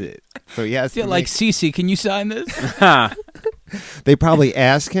wants it. So he has Yeah, to like make- CeCe, can you sign this? They probably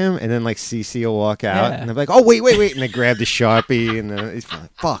ask him, and then like CeCe will walk out, Yeah. and they're like, "Oh, wait," and they grab the Sharpie, and then he's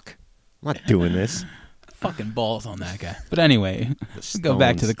like, "Fuck, I'm not doing this." Fucking balls on that guy. But anyway, The go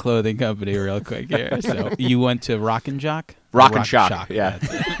back to Stones. the clothing company real quick here. So you went to Rock and Jock? Rock and Shock, yeah.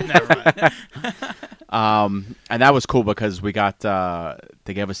 that's it. Never mind. And that was cool because we got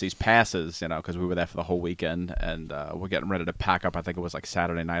they gave us these passes, because we were there for the whole weekend, and we're getting ready to pack up. I think it was like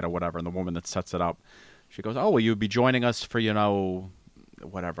Saturday night or whatever. And the woman that sets it up, she goes, "Oh, will you be joining us for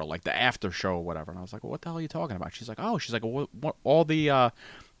whatever, like the after show or whatever?" And I was like, "Well, what the hell are you talking about?" She's like, what, all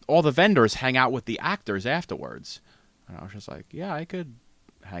the vendors hang out with the actors afterwards." And I was just like, "Yeah, I could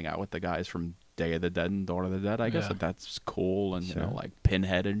hang out with the guys from Day of the Dead and Dawn of the Dead. I guess Yeah. that's cool, and Sure. like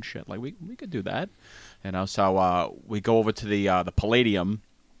Pinhead and shit. Like we could do that, So we go over to the Palladium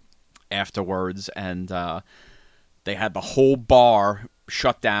afterwards, and they had the whole bar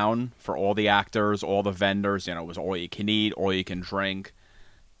shut down for all the actors, all the vendors. It was all you can eat, all you can drink.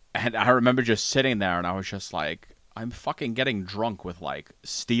 And I remember just sitting there, and I was just like, I'm fucking getting drunk with, like,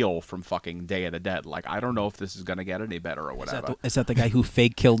 Steel from fucking Day of the Dead. Like, I don't know if this is going to get any better or whatever. Is that the guy who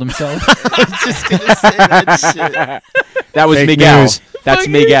fake killed himself? Just gonna say that shit. That was Fake Miguel. news. That's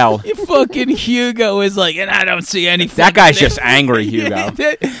Miguel. Fucking Hugo is like, and I don't see any. That guy's just angry, Hugo.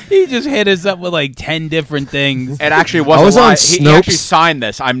 He just hit us up with like 10 different things. It actually wasn't I was a on lie. He actually Snopes. signed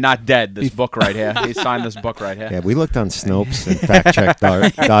this. I'm Not Dead, this book right here. He signed this book right here. Yeah, we looked on Snopes and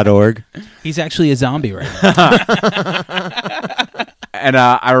factcheck.org. He's actually a zombie right now. And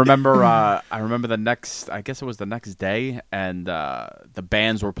I remember the next, I guess it was the next day, and the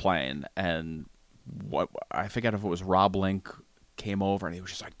bands were playing, and I forget if it was Rob Link came over, and he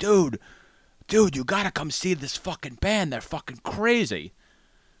was just like, dude, you gotta come see this fucking band. They're fucking crazy.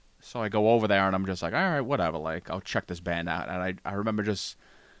 So I go over there, and I'm just like, all right, whatever. Like, I'll check this band out. And I remember just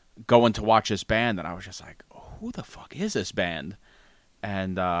going to watch this band, and I was just like, who the fuck is this band?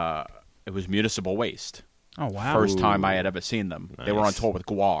 And it was Municipal Waste. Oh wow! First time I had ever seen them. They were on Nice. tour with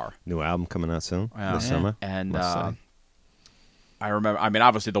Guar. New album coming out soon this Yeah. summer. And Must say. I remember,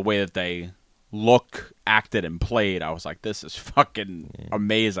 obviously the way that they look, acted, and played, I was like, this is fucking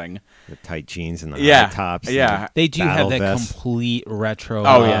amazing. The tight jeans and the Yeah. high tops. and Yeah. They do battle have that vest. complete retro.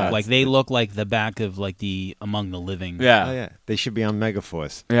 Oh, look. yeah. Like they look like the back of like the Among the Living. Yeah. Oh yeah, they should be on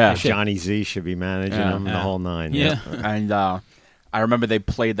Megaforce. Yeah. Johnny Z should be managing Yeah. them, the Yeah. whole nine. Yeah. And I remember they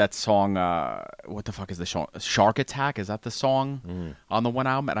played that song, what the fuck is the song? Shark Attack? Is that the song on the one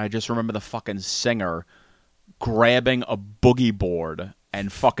album? And I just remember the fucking singer grabbing a boogie board and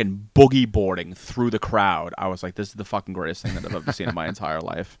fucking boogie boarding through the crowd. I was like, this is the fucking greatest thing that I've ever seen in my entire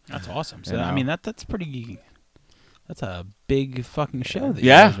life. That's awesome. So You know? I mean that's pretty. That's a big fucking show that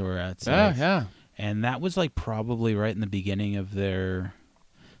Yeah. you guys were at. So. Yeah. And that was like probably right in the beginning of their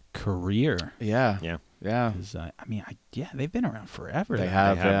career. Yeah. Yeah. Yeah. 'Cause, they've been around forever. They though.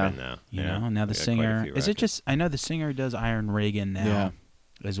 have. They have Yeah. been now. You Yeah. know, now the They got quite a singer few is it records. just? I know the singer does Iron Reagan now Yeah.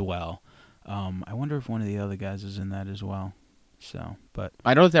 as well. I wonder if one of the other guys is in that as well. So, but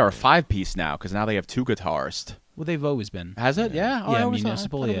I know that they're a 5-piece now because now they have 2 guitarists. well, they've always been. Has it? Yeah. Oh, Yeah, I always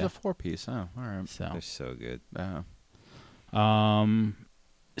Municipal, thought it yeah. was a 4-piece. Oh, all right. So, They're so good.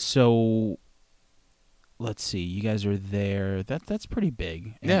 so let's see. You guys are there. That's pretty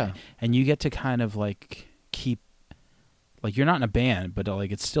big. And, Yeah. and you get to kind of like keep. Like you're not in a band, but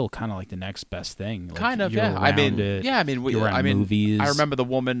like it's still kind of like the next best thing. Like, Kind of, you're yeah. I mean, around it. yeah. I mean, You're around movies. I remember the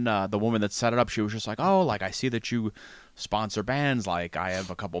woman that set it up. She was just like, "Oh, like I see that you sponsor bands. Like I have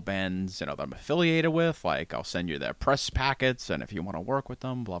a couple bands, that I'm affiliated with. Like I'll send you their press packets, and if you want to work with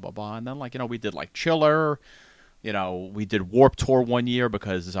them, blah blah blah." And then we did like Chiller. We did Warped Tour one year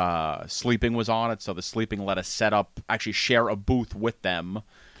because Sleeping was on it, so the Sleeping let us actually share a booth with them,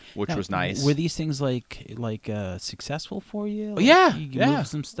 which Now, was nice. Were these things like successful for you? Like, Yeah, you yeah. moved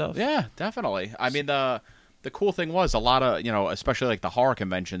some stuff. Yeah, definitely. I mean, the cool thing was a lot of, especially like the horror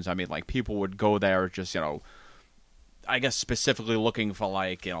conventions, I mean, like people would go there just, I guess specifically looking for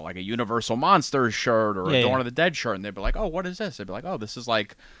like, like a Universal Monsters shirt or Yeah, a Dawn yeah. of the Dead shirt. And they'd be like, oh, what is this? They'd be like, oh, this is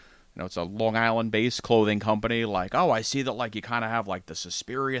like, it's a Long Island-based clothing company. Like, oh, I see that like you kind of have like the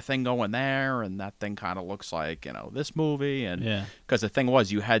Suspiria thing going there. And that thing kind of looks like, this movie. And Yeah. because the thing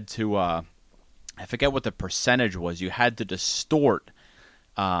was you had to, I forget what the percentage was. You had to distort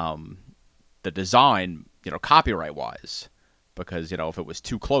the design, copyright wise, because if it was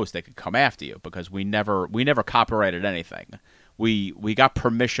too close, they could come after you. Because we never copyrighted anything. We got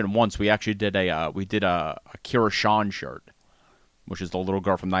permission once. We actually did a Kira Shawn shirt, which is the little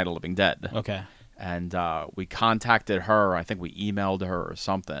girl from Night of the Living Dead. Okay. And we contacted her. I think we emailed her or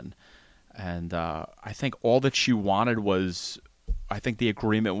something. And I think all that she wanted was, I think the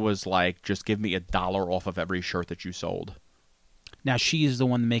agreement was like, just give me $1 off of every shirt that you sold. Now she's the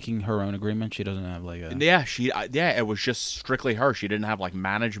one making her own agreement. She doesn't have like a it was just strictly her. She didn't have like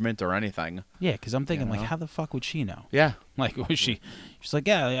management or anything. Yeah, because I'm thinking like, how the fuck would she know? Yeah, like was she's like,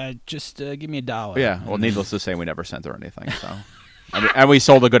 yeah, just give me $1. Yeah, well, needless to say, we never sent her anything. So, and we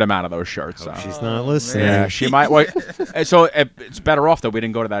sold a good amount of those shirts. So. She's not listening. Yeah, she might. Well, so it's better off that we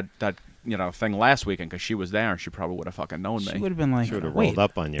didn't go to that thing last weekend, because she was there and she probably would have fucking known me. She would have been like, She would have wait. rolled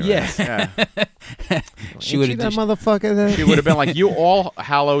up on you. Yeah. Right? Yeah. She would Ain't have that motherfucker there? She would have been like, you All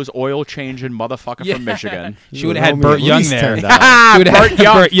Hallows oil changing motherfucker from Michigan. She would have had Burt Young there. She Ah, would have had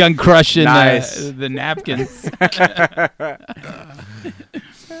Young. Burt Young crushing Nice. the napkins.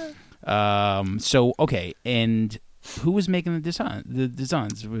 So okay, and who was making the design? The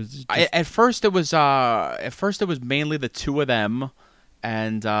designs was At first it was mainly the two of them,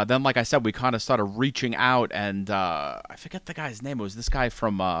 and then, like I said, we kind of started reaching out, and I forget the guy's name. It was this guy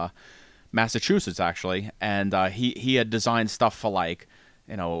from Massachusetts, actually, and he had designed stuff for like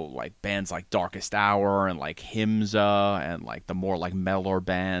bands like Darkest Hour and like Himza and like the more like metaler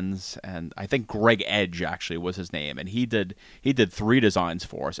bands, and I think Greg Edge actually was his name, and he did 3 designs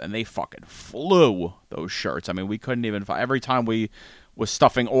for us, and they fucking flew, those shirts. I mean, we couldn't even every time we was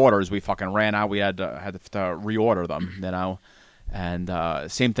stuffing orders, we fucking ran out. We had to reorder them,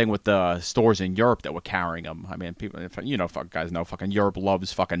 And same thing with the stores in Europe that were carrying them. I mean, people, guys know, fucking Europe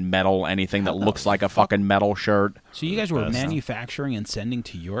loves fucking metal. Anything that looks like a fucking metal shirt. So you guys were manufacturing and sending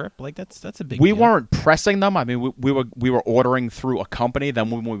to Europe? Like that's a big. We deal. weren't pressing them. I mean, we were ordering through a company. Then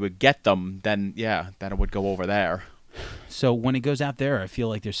when we would get them, then it would go over there. So when it goes out there, I feel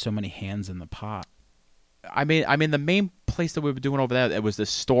like there's so many hands in the pot. I mean, the main place that we were doing over there, it was this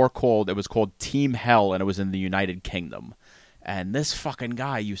store called Team Hell, and it was in the United Kingdom. And this fucking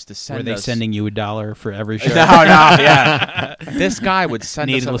guy used to send us... Were they sending you $1 for every shirt? No, yeah. This guy would send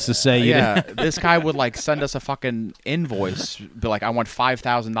Needless to say, this guy would like send us a fucking invoice, be like, I want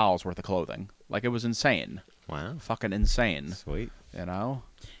 $5,000 worth of clothing. Like, it was insane. Wow. Fucking insane. Sweet. Now,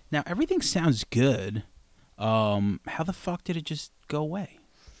 everything sounds good. How the fuck did it just go away?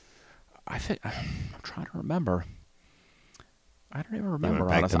 I'm trying to remember. I don't even remember.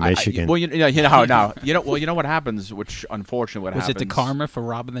 Back honestly. to Michigan. No. You know what happens, which unfortunately what was happens. it the karma for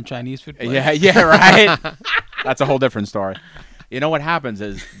robbing the Chinese food place? Yeah, right. That's a whole different story. You know what happens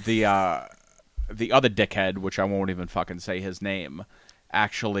is the other dickhead, which I won't even fucking say his name,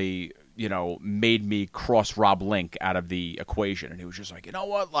 actually, made me cross Rob Link out of the equation, and he was just like, you know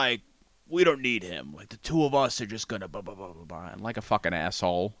what, like, we don't need him. Like, the two of us are just gonna blah blah blah blah blah, and like a fucking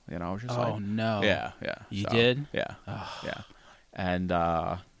asshole, just Oh no. Yeah. You did? Yeah. Yeah. And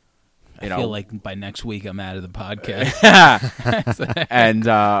I feel like by next week I'm out of the podcast. And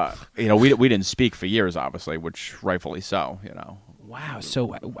we didn't speak for years, obviously, which rightfully so. Wow.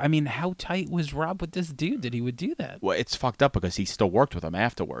 So I mean, how tight was Rob with this dude that he would do that? Well, it's fucked up because he still worked with him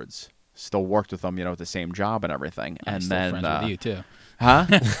afterwards. Still worked with him, at the same job and everything. And He's then still friends with you too. Huh?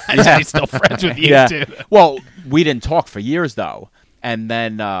 I said he's still friends with you too. Well, we didn't talk for years though, and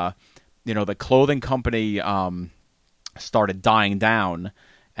then the clothing company started dying down,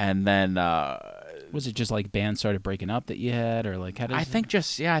 and then was it just like bands started breaking up that you had, or like how does I think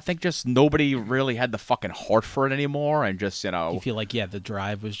just nobody really had the fucking heart for it anymore, and just you feel like the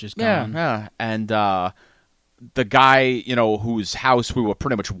drive was just gone? Yeah, and the guy whose house we were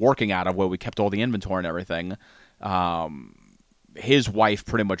pretty much working out of, where we kept all the inventory and everything, his wife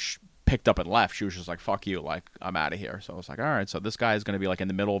pretty much picked up and left. She was just like, fuck you, like, I'm out of here. So I was like, all right, so this guy is going to be like in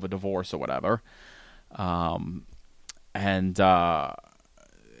the middle of a divorce or whatever. And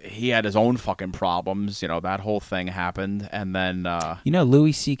he had his own fucking problems. That whole thing happened. And then...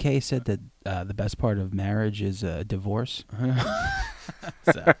 Louis C.K. said that the best part of marriage is a divorce.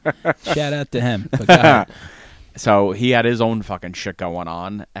 So, shout out to him. But go ahead. So he had his own fucking shit going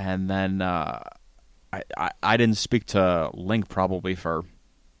on. And then I didn't speak to Link probably for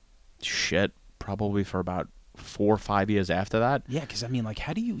about 4 or 5 years after that. Yeah, because I mean, like,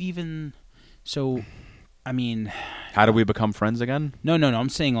 how do you even... So... I mean, how do we become friends again? No. I'm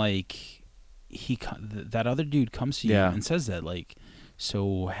saying like that other dude comes to you and says that, like,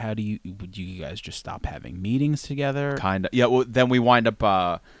 so how do you guys just stop having meetings together? Kind of. Yeah. Well, then we wind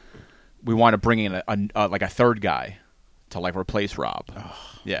up we wound up bringing in like a third guy to like replace Rob.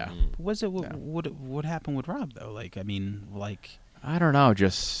 Yeah. Was it what happened with Rob though? Like, I mean, like, I don't know.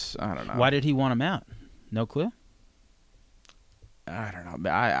 Just I don't know. why did he want him out? No clue. I don't know.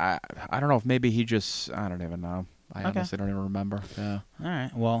 I don't know if maybe he just. I don't even know. I honestly don't even remember. Yeah. All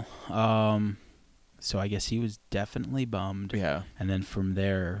right. Well, so I guess he was definitely bummed. Yeah. And then from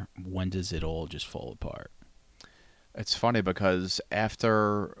there, when does it all just fall apart? It's funny because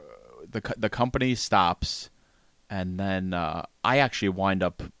after the company stops, and then I actually wind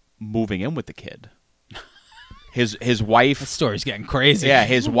up moving in with the kid. His wife. The story's getting crazy. Yeah,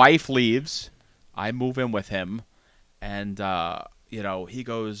 his wife leaves. I move in with him, and he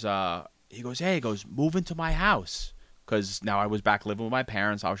goes, hey, move into my house, because now I was back living with my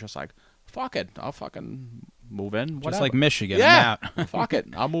parents. I was just like, fuck it, I'll fucking move in. Whatever. Just like Michigan. Yeah, I'm out. fuck it,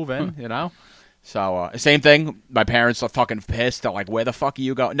 I'll move in. So same thing. My parents are fucking pissed. They're like, "Where the fuck are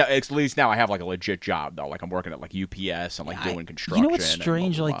you going?" No, at least now I have like a legit job though. Like I'm working at like UPS and like doing construction. You know what's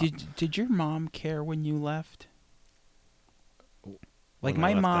strange? Blah, blah, blah. Like, did your mom care when you left? Like When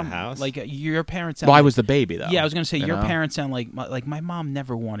I my left the mom, house? like your parents. Well, I was the baby though. Yeah, I was gonna say you your know? parents sound like my mom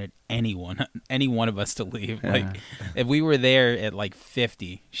never wanted any one of us to leave. Yeah. Like if we were there at like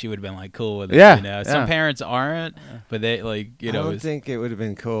 50, she would have been like cool with it. Yeah, Some yeah. parents aren't, but they like I don't think it would have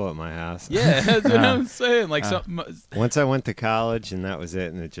been cool at my house. Yeah, that's what I'm saying. Like Once I went to college, and that was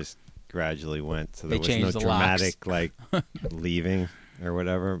it, and it just gradually went. So They there was no changed the locks. dramatic like leaving or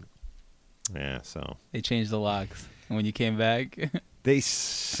whatever. Yeah, so they changed the locks when you came back. they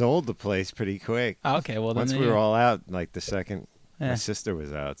sold the place pretty quick. Okay, well then Once we were all out, like the second Yeah. my sister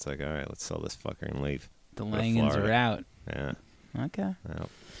was out, it's like, all right, let's sell this fucker and leave. the Go to Langans are Florida. out. Yeah. Okay. Well,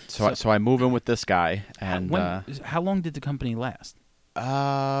 So I move in with this guy, and how long did the company last?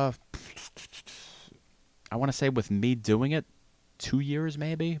 I want to say with me doing it, 2 years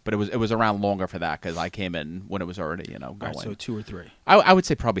maybe, but it was around longer for that because I came in when it was already going. All right, so 2 or 3. I would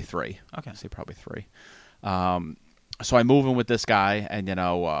say probably 3. Okay. I'd say probably 3. So I move in with this guy, and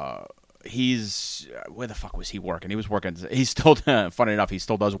he's where the fuck was he working? He was working. He's still funny enough. He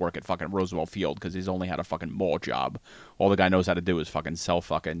still does work at fucking Roosevelt Field because he's only had a fucking mall job. All the guy knows how to do is fucking sell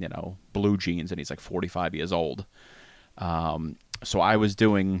fucking blue jeans, and he's like 45 years old. So I was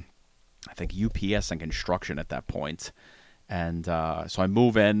doing, I think, UPS and construction at that point. And so I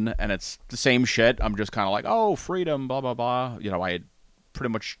move in, and it's the same shit. I'm just kind of like, oh, freedom, blah, blah, blah. I had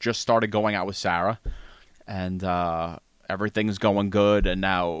pretty much just started going out with Sarah, and everything's going good. And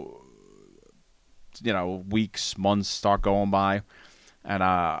now, weeks, months start going by, and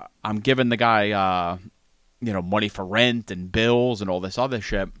I'm giving the guy, money for rent and bills and all this other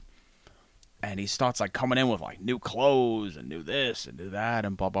shit. And he starts like coming in with like new clothes and new this and new that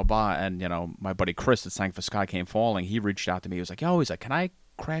and blah, blah, blah. And, my buddy Chris that sang for Sky Came Falling, he reached out to me. He was like, he's like, can I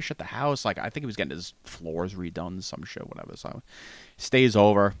crash at the house? Like, I think he was getting his floors redone, some shit, whatever. So he stays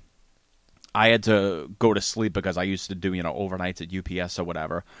over. I had to go to sleep because I used to do, overnights at UPS or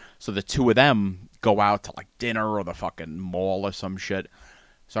whatever. So the two of them go out to like dinner or the fucking mall or some shit.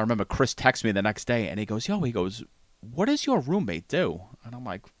 So I remember Chris texted me the next day and he goes, what does your roommate do? And I'm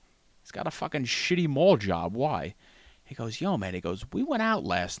like, he's got a fucking shitty mall job. Why? He goes, man. He goes, we went out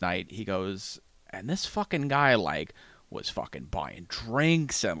last night. He goes, and this fucking guy, like, was fucking buying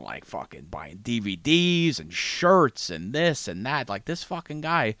drinks and, like, fucking buying DVDs and shirts and this and that. Like, this fucking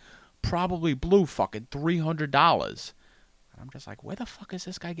guy probably blew fucking $300. And I'm just like, where the fuck is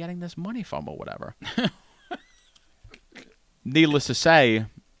this guy getting this money from or whatever? Needless to say,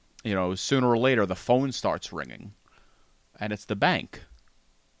 sooner or later, the phone starts ringing. And it's the bank.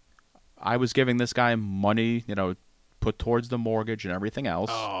 I was giving this guy money, put towards the mortgage and everything else.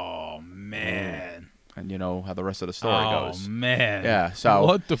 Oh man! And you know how the rest of the story goes. Oh man! Yeah. So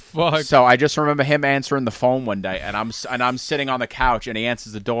what the fuck? So I just remember him answering the phone one day, and I'm sitting on the couch, and he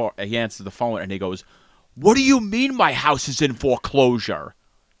answers the door. He answers the phone, and he goes, "What do you mean my house is in foreclosure?"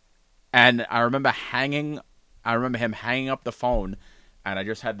 And I remember him hanging up the phone, and I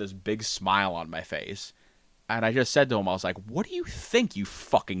just had this big smile on my face. And I just said to him, I was like, what do you think, you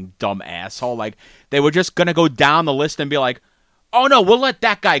fucking dumb asshole? Like, they were just going to go down the list and be like, oh, no, we'll let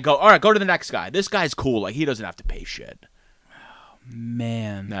that guy go. All right, go to the next guy. This guy's cool. Like, he doesn't have to pay shit.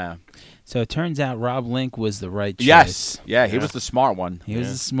 Man. Yeah. So it turns out Rob Link was the right choice. Yes. Yeah, he was the smart one. He was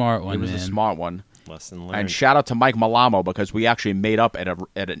the smart one, He was man. the smart one. Lesson learned. And shout out to Mike Malamo because we actually made up at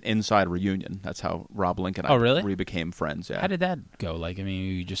an inside reunion. That's how Rob Lincoln and I really? became friends. Yeah. How did that go? Like, I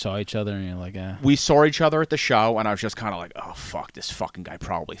mean, you just saw each other and you're like, We saw each other at the show, and I was just kind of like, oh, fuck, this fucking guy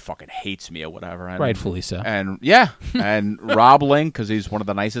probably fucking hates me or whatever. And, rightfully so. And, yeah. And Rob Link, because he's one of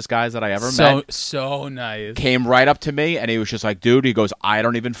the nicest guys that I ever met. So nice. Came right up to me, and he was just like, dude, he goes, I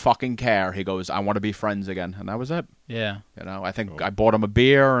don't even fucking care. He goes, I want to be friends again. And that was it. Yeah. You know, I think I bought him a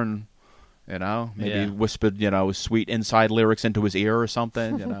beer and, you know, maybe whispered, you know, sweet inside lyrics into his ear or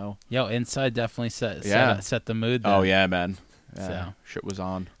something, you know. Yo, Inside definitely set the mood there. Oh, yeah, man. Yeah. So. Shit was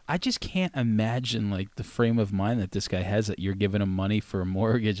on. I just can't imagine, like, the frame of mind that this guy has, that you're giving him money for a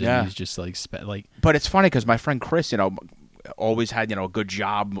mortgage and he's just, like, But it's funny because my friend Chris, you know, always had, you know, a good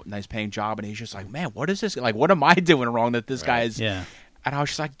job, nice paying job, and he's just like, man, what is this? Like, what am I doing wrong that this guy is... Yeah. And I was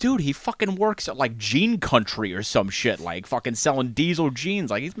just like, dude, he fucking works at, like, Jean Country or some shit, like, fucking selling diesel jeans.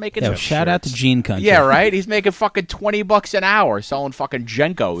 Like, he's making... Yo, shout out to Jean Country. Yeah, right? He's making fucking $20 an hour selling fucking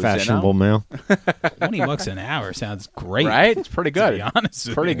Jenkos, Fashionable male. $20 an hour sounds great. Right? It's pretty good. To be honest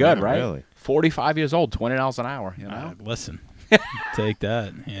with pretty you. good, Yeah, right? really. 45 years old, $20 an hour, you know? Listen, take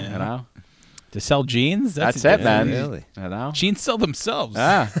that. Yeah. You know? To sell jeans? That's it, man. Really? You know? Jeans sell themselves,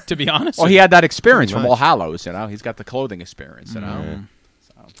 Yeah. to be honest. Well, with he you. had that experience Pretty from much. All Hallows, you know? He's got the clothing experience, you know?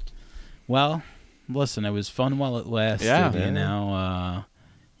 Well, listen, it was fun while it lasted. Yeah. You know,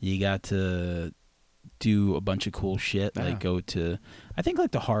 you got to do a bunch of cool shit. Yeah. Like go to, I think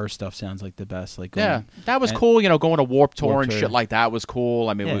like the horror stuff sounds like the best. Like Yeah, that was and- cool. You know, going to Warped Tour Warped and Tour. shit like that was cool.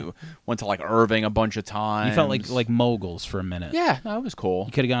 I mean, Yeah. we went to like Irving a bunch of times. you felt like moguls for a minute. yeah, that was cool.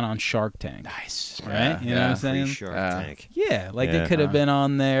 You could have gone on Shark Tank. Nice, Right? Yeah, You know yeah. what I'm saying? Free Shark Yeah. Tank. Yeah, like Yeah. they could have been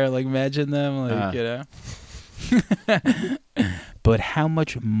on there. Like imagine them, like you know. But how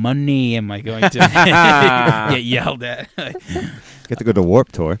much money am I going to get yelled at? Get to go to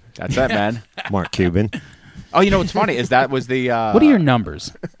Warp Tour. That's it, man. Mark Cuban. Oh, you know what's funny is that was the. What are your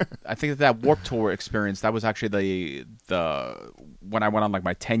numbers? I think that Warped Tour experience that was actually the when I went on like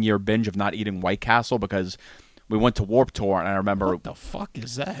my 10-year binge of not eating White Castle because we went to Warped Tour and I remember. What the fuck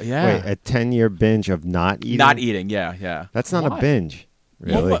is that? Yeah. Wait, a 10-year binge of not eating? Not eating, yeah. That's not Why? a binge.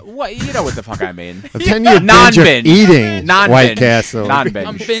 Really? What? You know what the fuck I mean? A 10-year binge of Non-binge. eating Non-binge. White Castle. Non-binge.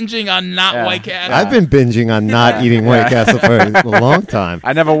 I'm binging on not Yeah. White Castle. I've been binging on not eating White Castle for a long time.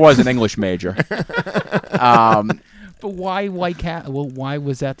 I never was an English major. But why White Castle? Well, why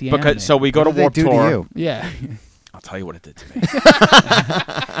was that the Because anime? so we go What to did they Warped do Tour. to you? Yeah. I'll tell you what it did to me.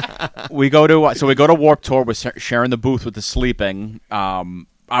 we go to Warped Tour. We're sharing the booth with the sleeping.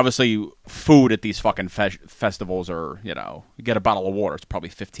 Obviously, food at these fucking festivals are, you know, you get a bottle of water. It's probably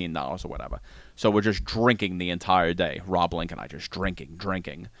 $15 or whatever. So we're just drinking the entire day. Rob Link and I just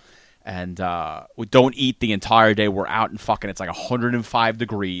drinking. And we don't eat the entire day. We're out and fucking, it's like 105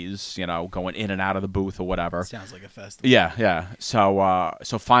 degrees, you know, going in and out of the booth or whatever. Sounds like a festival. Yeah.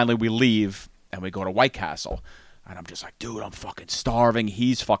 So finally we leave and we go to White Castle. And I'm just like, dude, I'm fucking starving.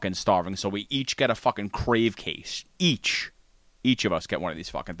 He's fucking starving. So we each get a fucking Crave case. Each of us get one of these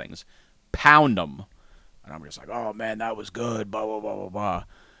fucking things. Pound them. And I'm just like, oh, man, that was good. Blah, blah, blah, blah, blah.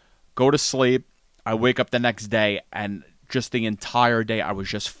 Go to sleep. I wake up the next day, and just the entire day I was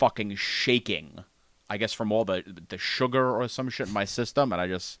just fucking shaking. I guess from all the sugar or some shit in my system. And I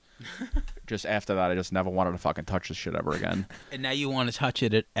just after that, I just never wanted to fucking touch this shit ever again. And now you want to touch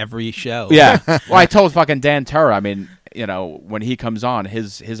it at every show. Yeah. Well, I told fucking Dan Terra, I mean, you know, when he comes on,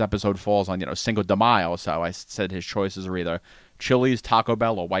 his episode falls on, you know, Cinco de Mayo. So I said his choices are either Chili's, Taco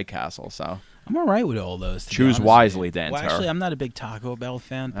Bell, or White Castle. So I'm all right with all those. to be Choose honest with wisely, you. Dan Well, Terra. actually, I'm not a big Taco Bell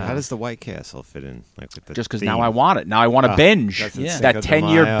fan. But How does the White Castle fit in? Like with the just because theme? now I want it. Now I want to binge. That's the Yeah. Cinco That de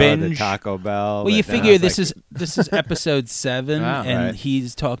 10-year Mayo, binge. The Taco Bell. Well, you the- figure it's this like- is episode 7, Ah, and right.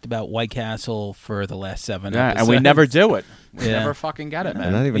 he's talked about White Castle for the last 7 Yeah, episodes. and we never do it. We Yeah. never fucking get it, They're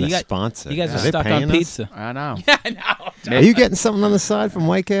man. not even You a got- sponsor. You guys are they stuck paying on us? pizza. I know. Yeah, I know. Are you getting something on the side from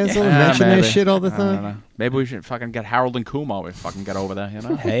White Castle and mention maybe. that shit all the I don't time? know. Maybe we should fucking get Harold and Kumar. We fucking get over there, you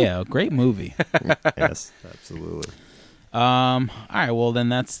know? Hey, great movie. Yes, absolutely. All right, well then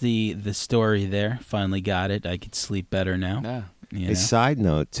that's the story there. Finally got it. I could sleep better now. Yeah. You A know? side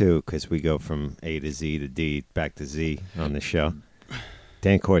note, too, because we go from A to Z to D back to Z on the show.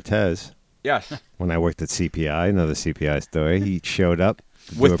 Dan Cortez, Yes. when I worked at CPI, another CPI story, he showed up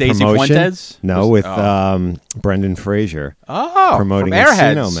to do With a Daisy promotion. Fuentes? No, Was- with oh. Brendan Fraser Oh, promoting from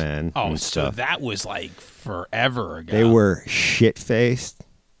Airheads. Encino Man. Oh, and so stuff. that was like forever ago. They were shit-faced,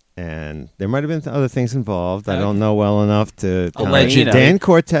 and there might have been other things involved. I Okay. don't know well enough to comment. Allegedly. Dan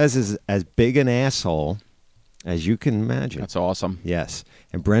Cortez is as big an asshole as you can imagine. That's awesome. Yes,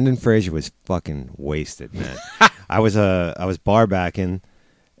 and Brendan Fraser was fucking wasted, man. I was bar backing,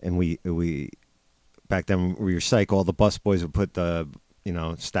 and we back then we recycle. All the busboys would put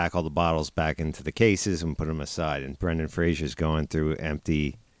stack all the bottles back into the cases and put them aside. And Brendan Fraser's going through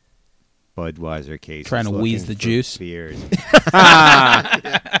empty Budweiser cases, Trying to wheeze the juice. Beers.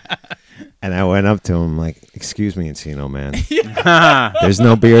 And I went up to him like, "Excuse me, Encino Man. There's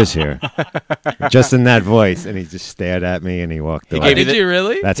no beers here." Just in that voice, and he just stared at me and he walked away. Did you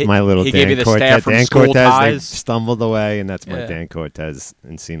really? That's my little he Dan gave you the Cortez. stare from Dan School Cortez. They Ties? stumbled away, and that's my Yeah. Dan Cortez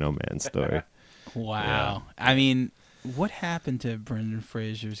Encino Man story. Wow. Yeah. I mean, what happened to Brendan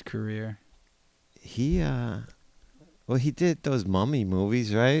Fraser's career? He he did those mummy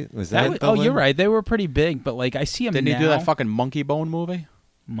movies, right? Was that? Oh, you're right. They were pretty big, but like I see him Didn't now. he do that fucking Monkey Bone movie?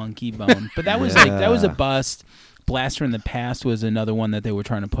 Monkey Bone? But that was that was a bust. Blaster in the Past was another one that they were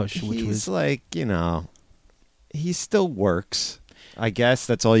trying to push, which He's was like, he still works. I guess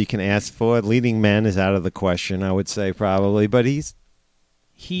that's all you can ask for. Leading Man is out of the question, I would say, probably. But he's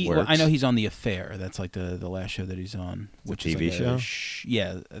well, I works. know he's on The Affair. That's like the last show that he's on, which a is TV like show?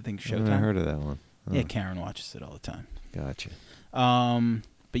 Yeah, I think I Showtime. never heard of that one. Oh, Yeah, Karen watches it all the time. Gotcha.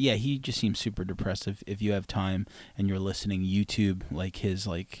 But yeah, he just seems super depressed. If you have time and you're listening, YouTube like his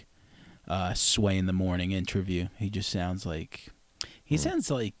Sway in the Morning interview. He just sounds like sounds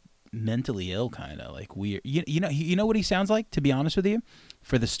like mentally ill, kind of like weird. You know what he sounds like? To be honest with you,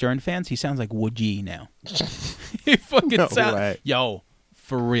 for the Stern fans, he sounds like Wood Yee now. He fucking No sounds way. yo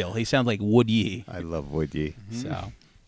for real. He sounds like Wood Yee. I love Wood Yee. So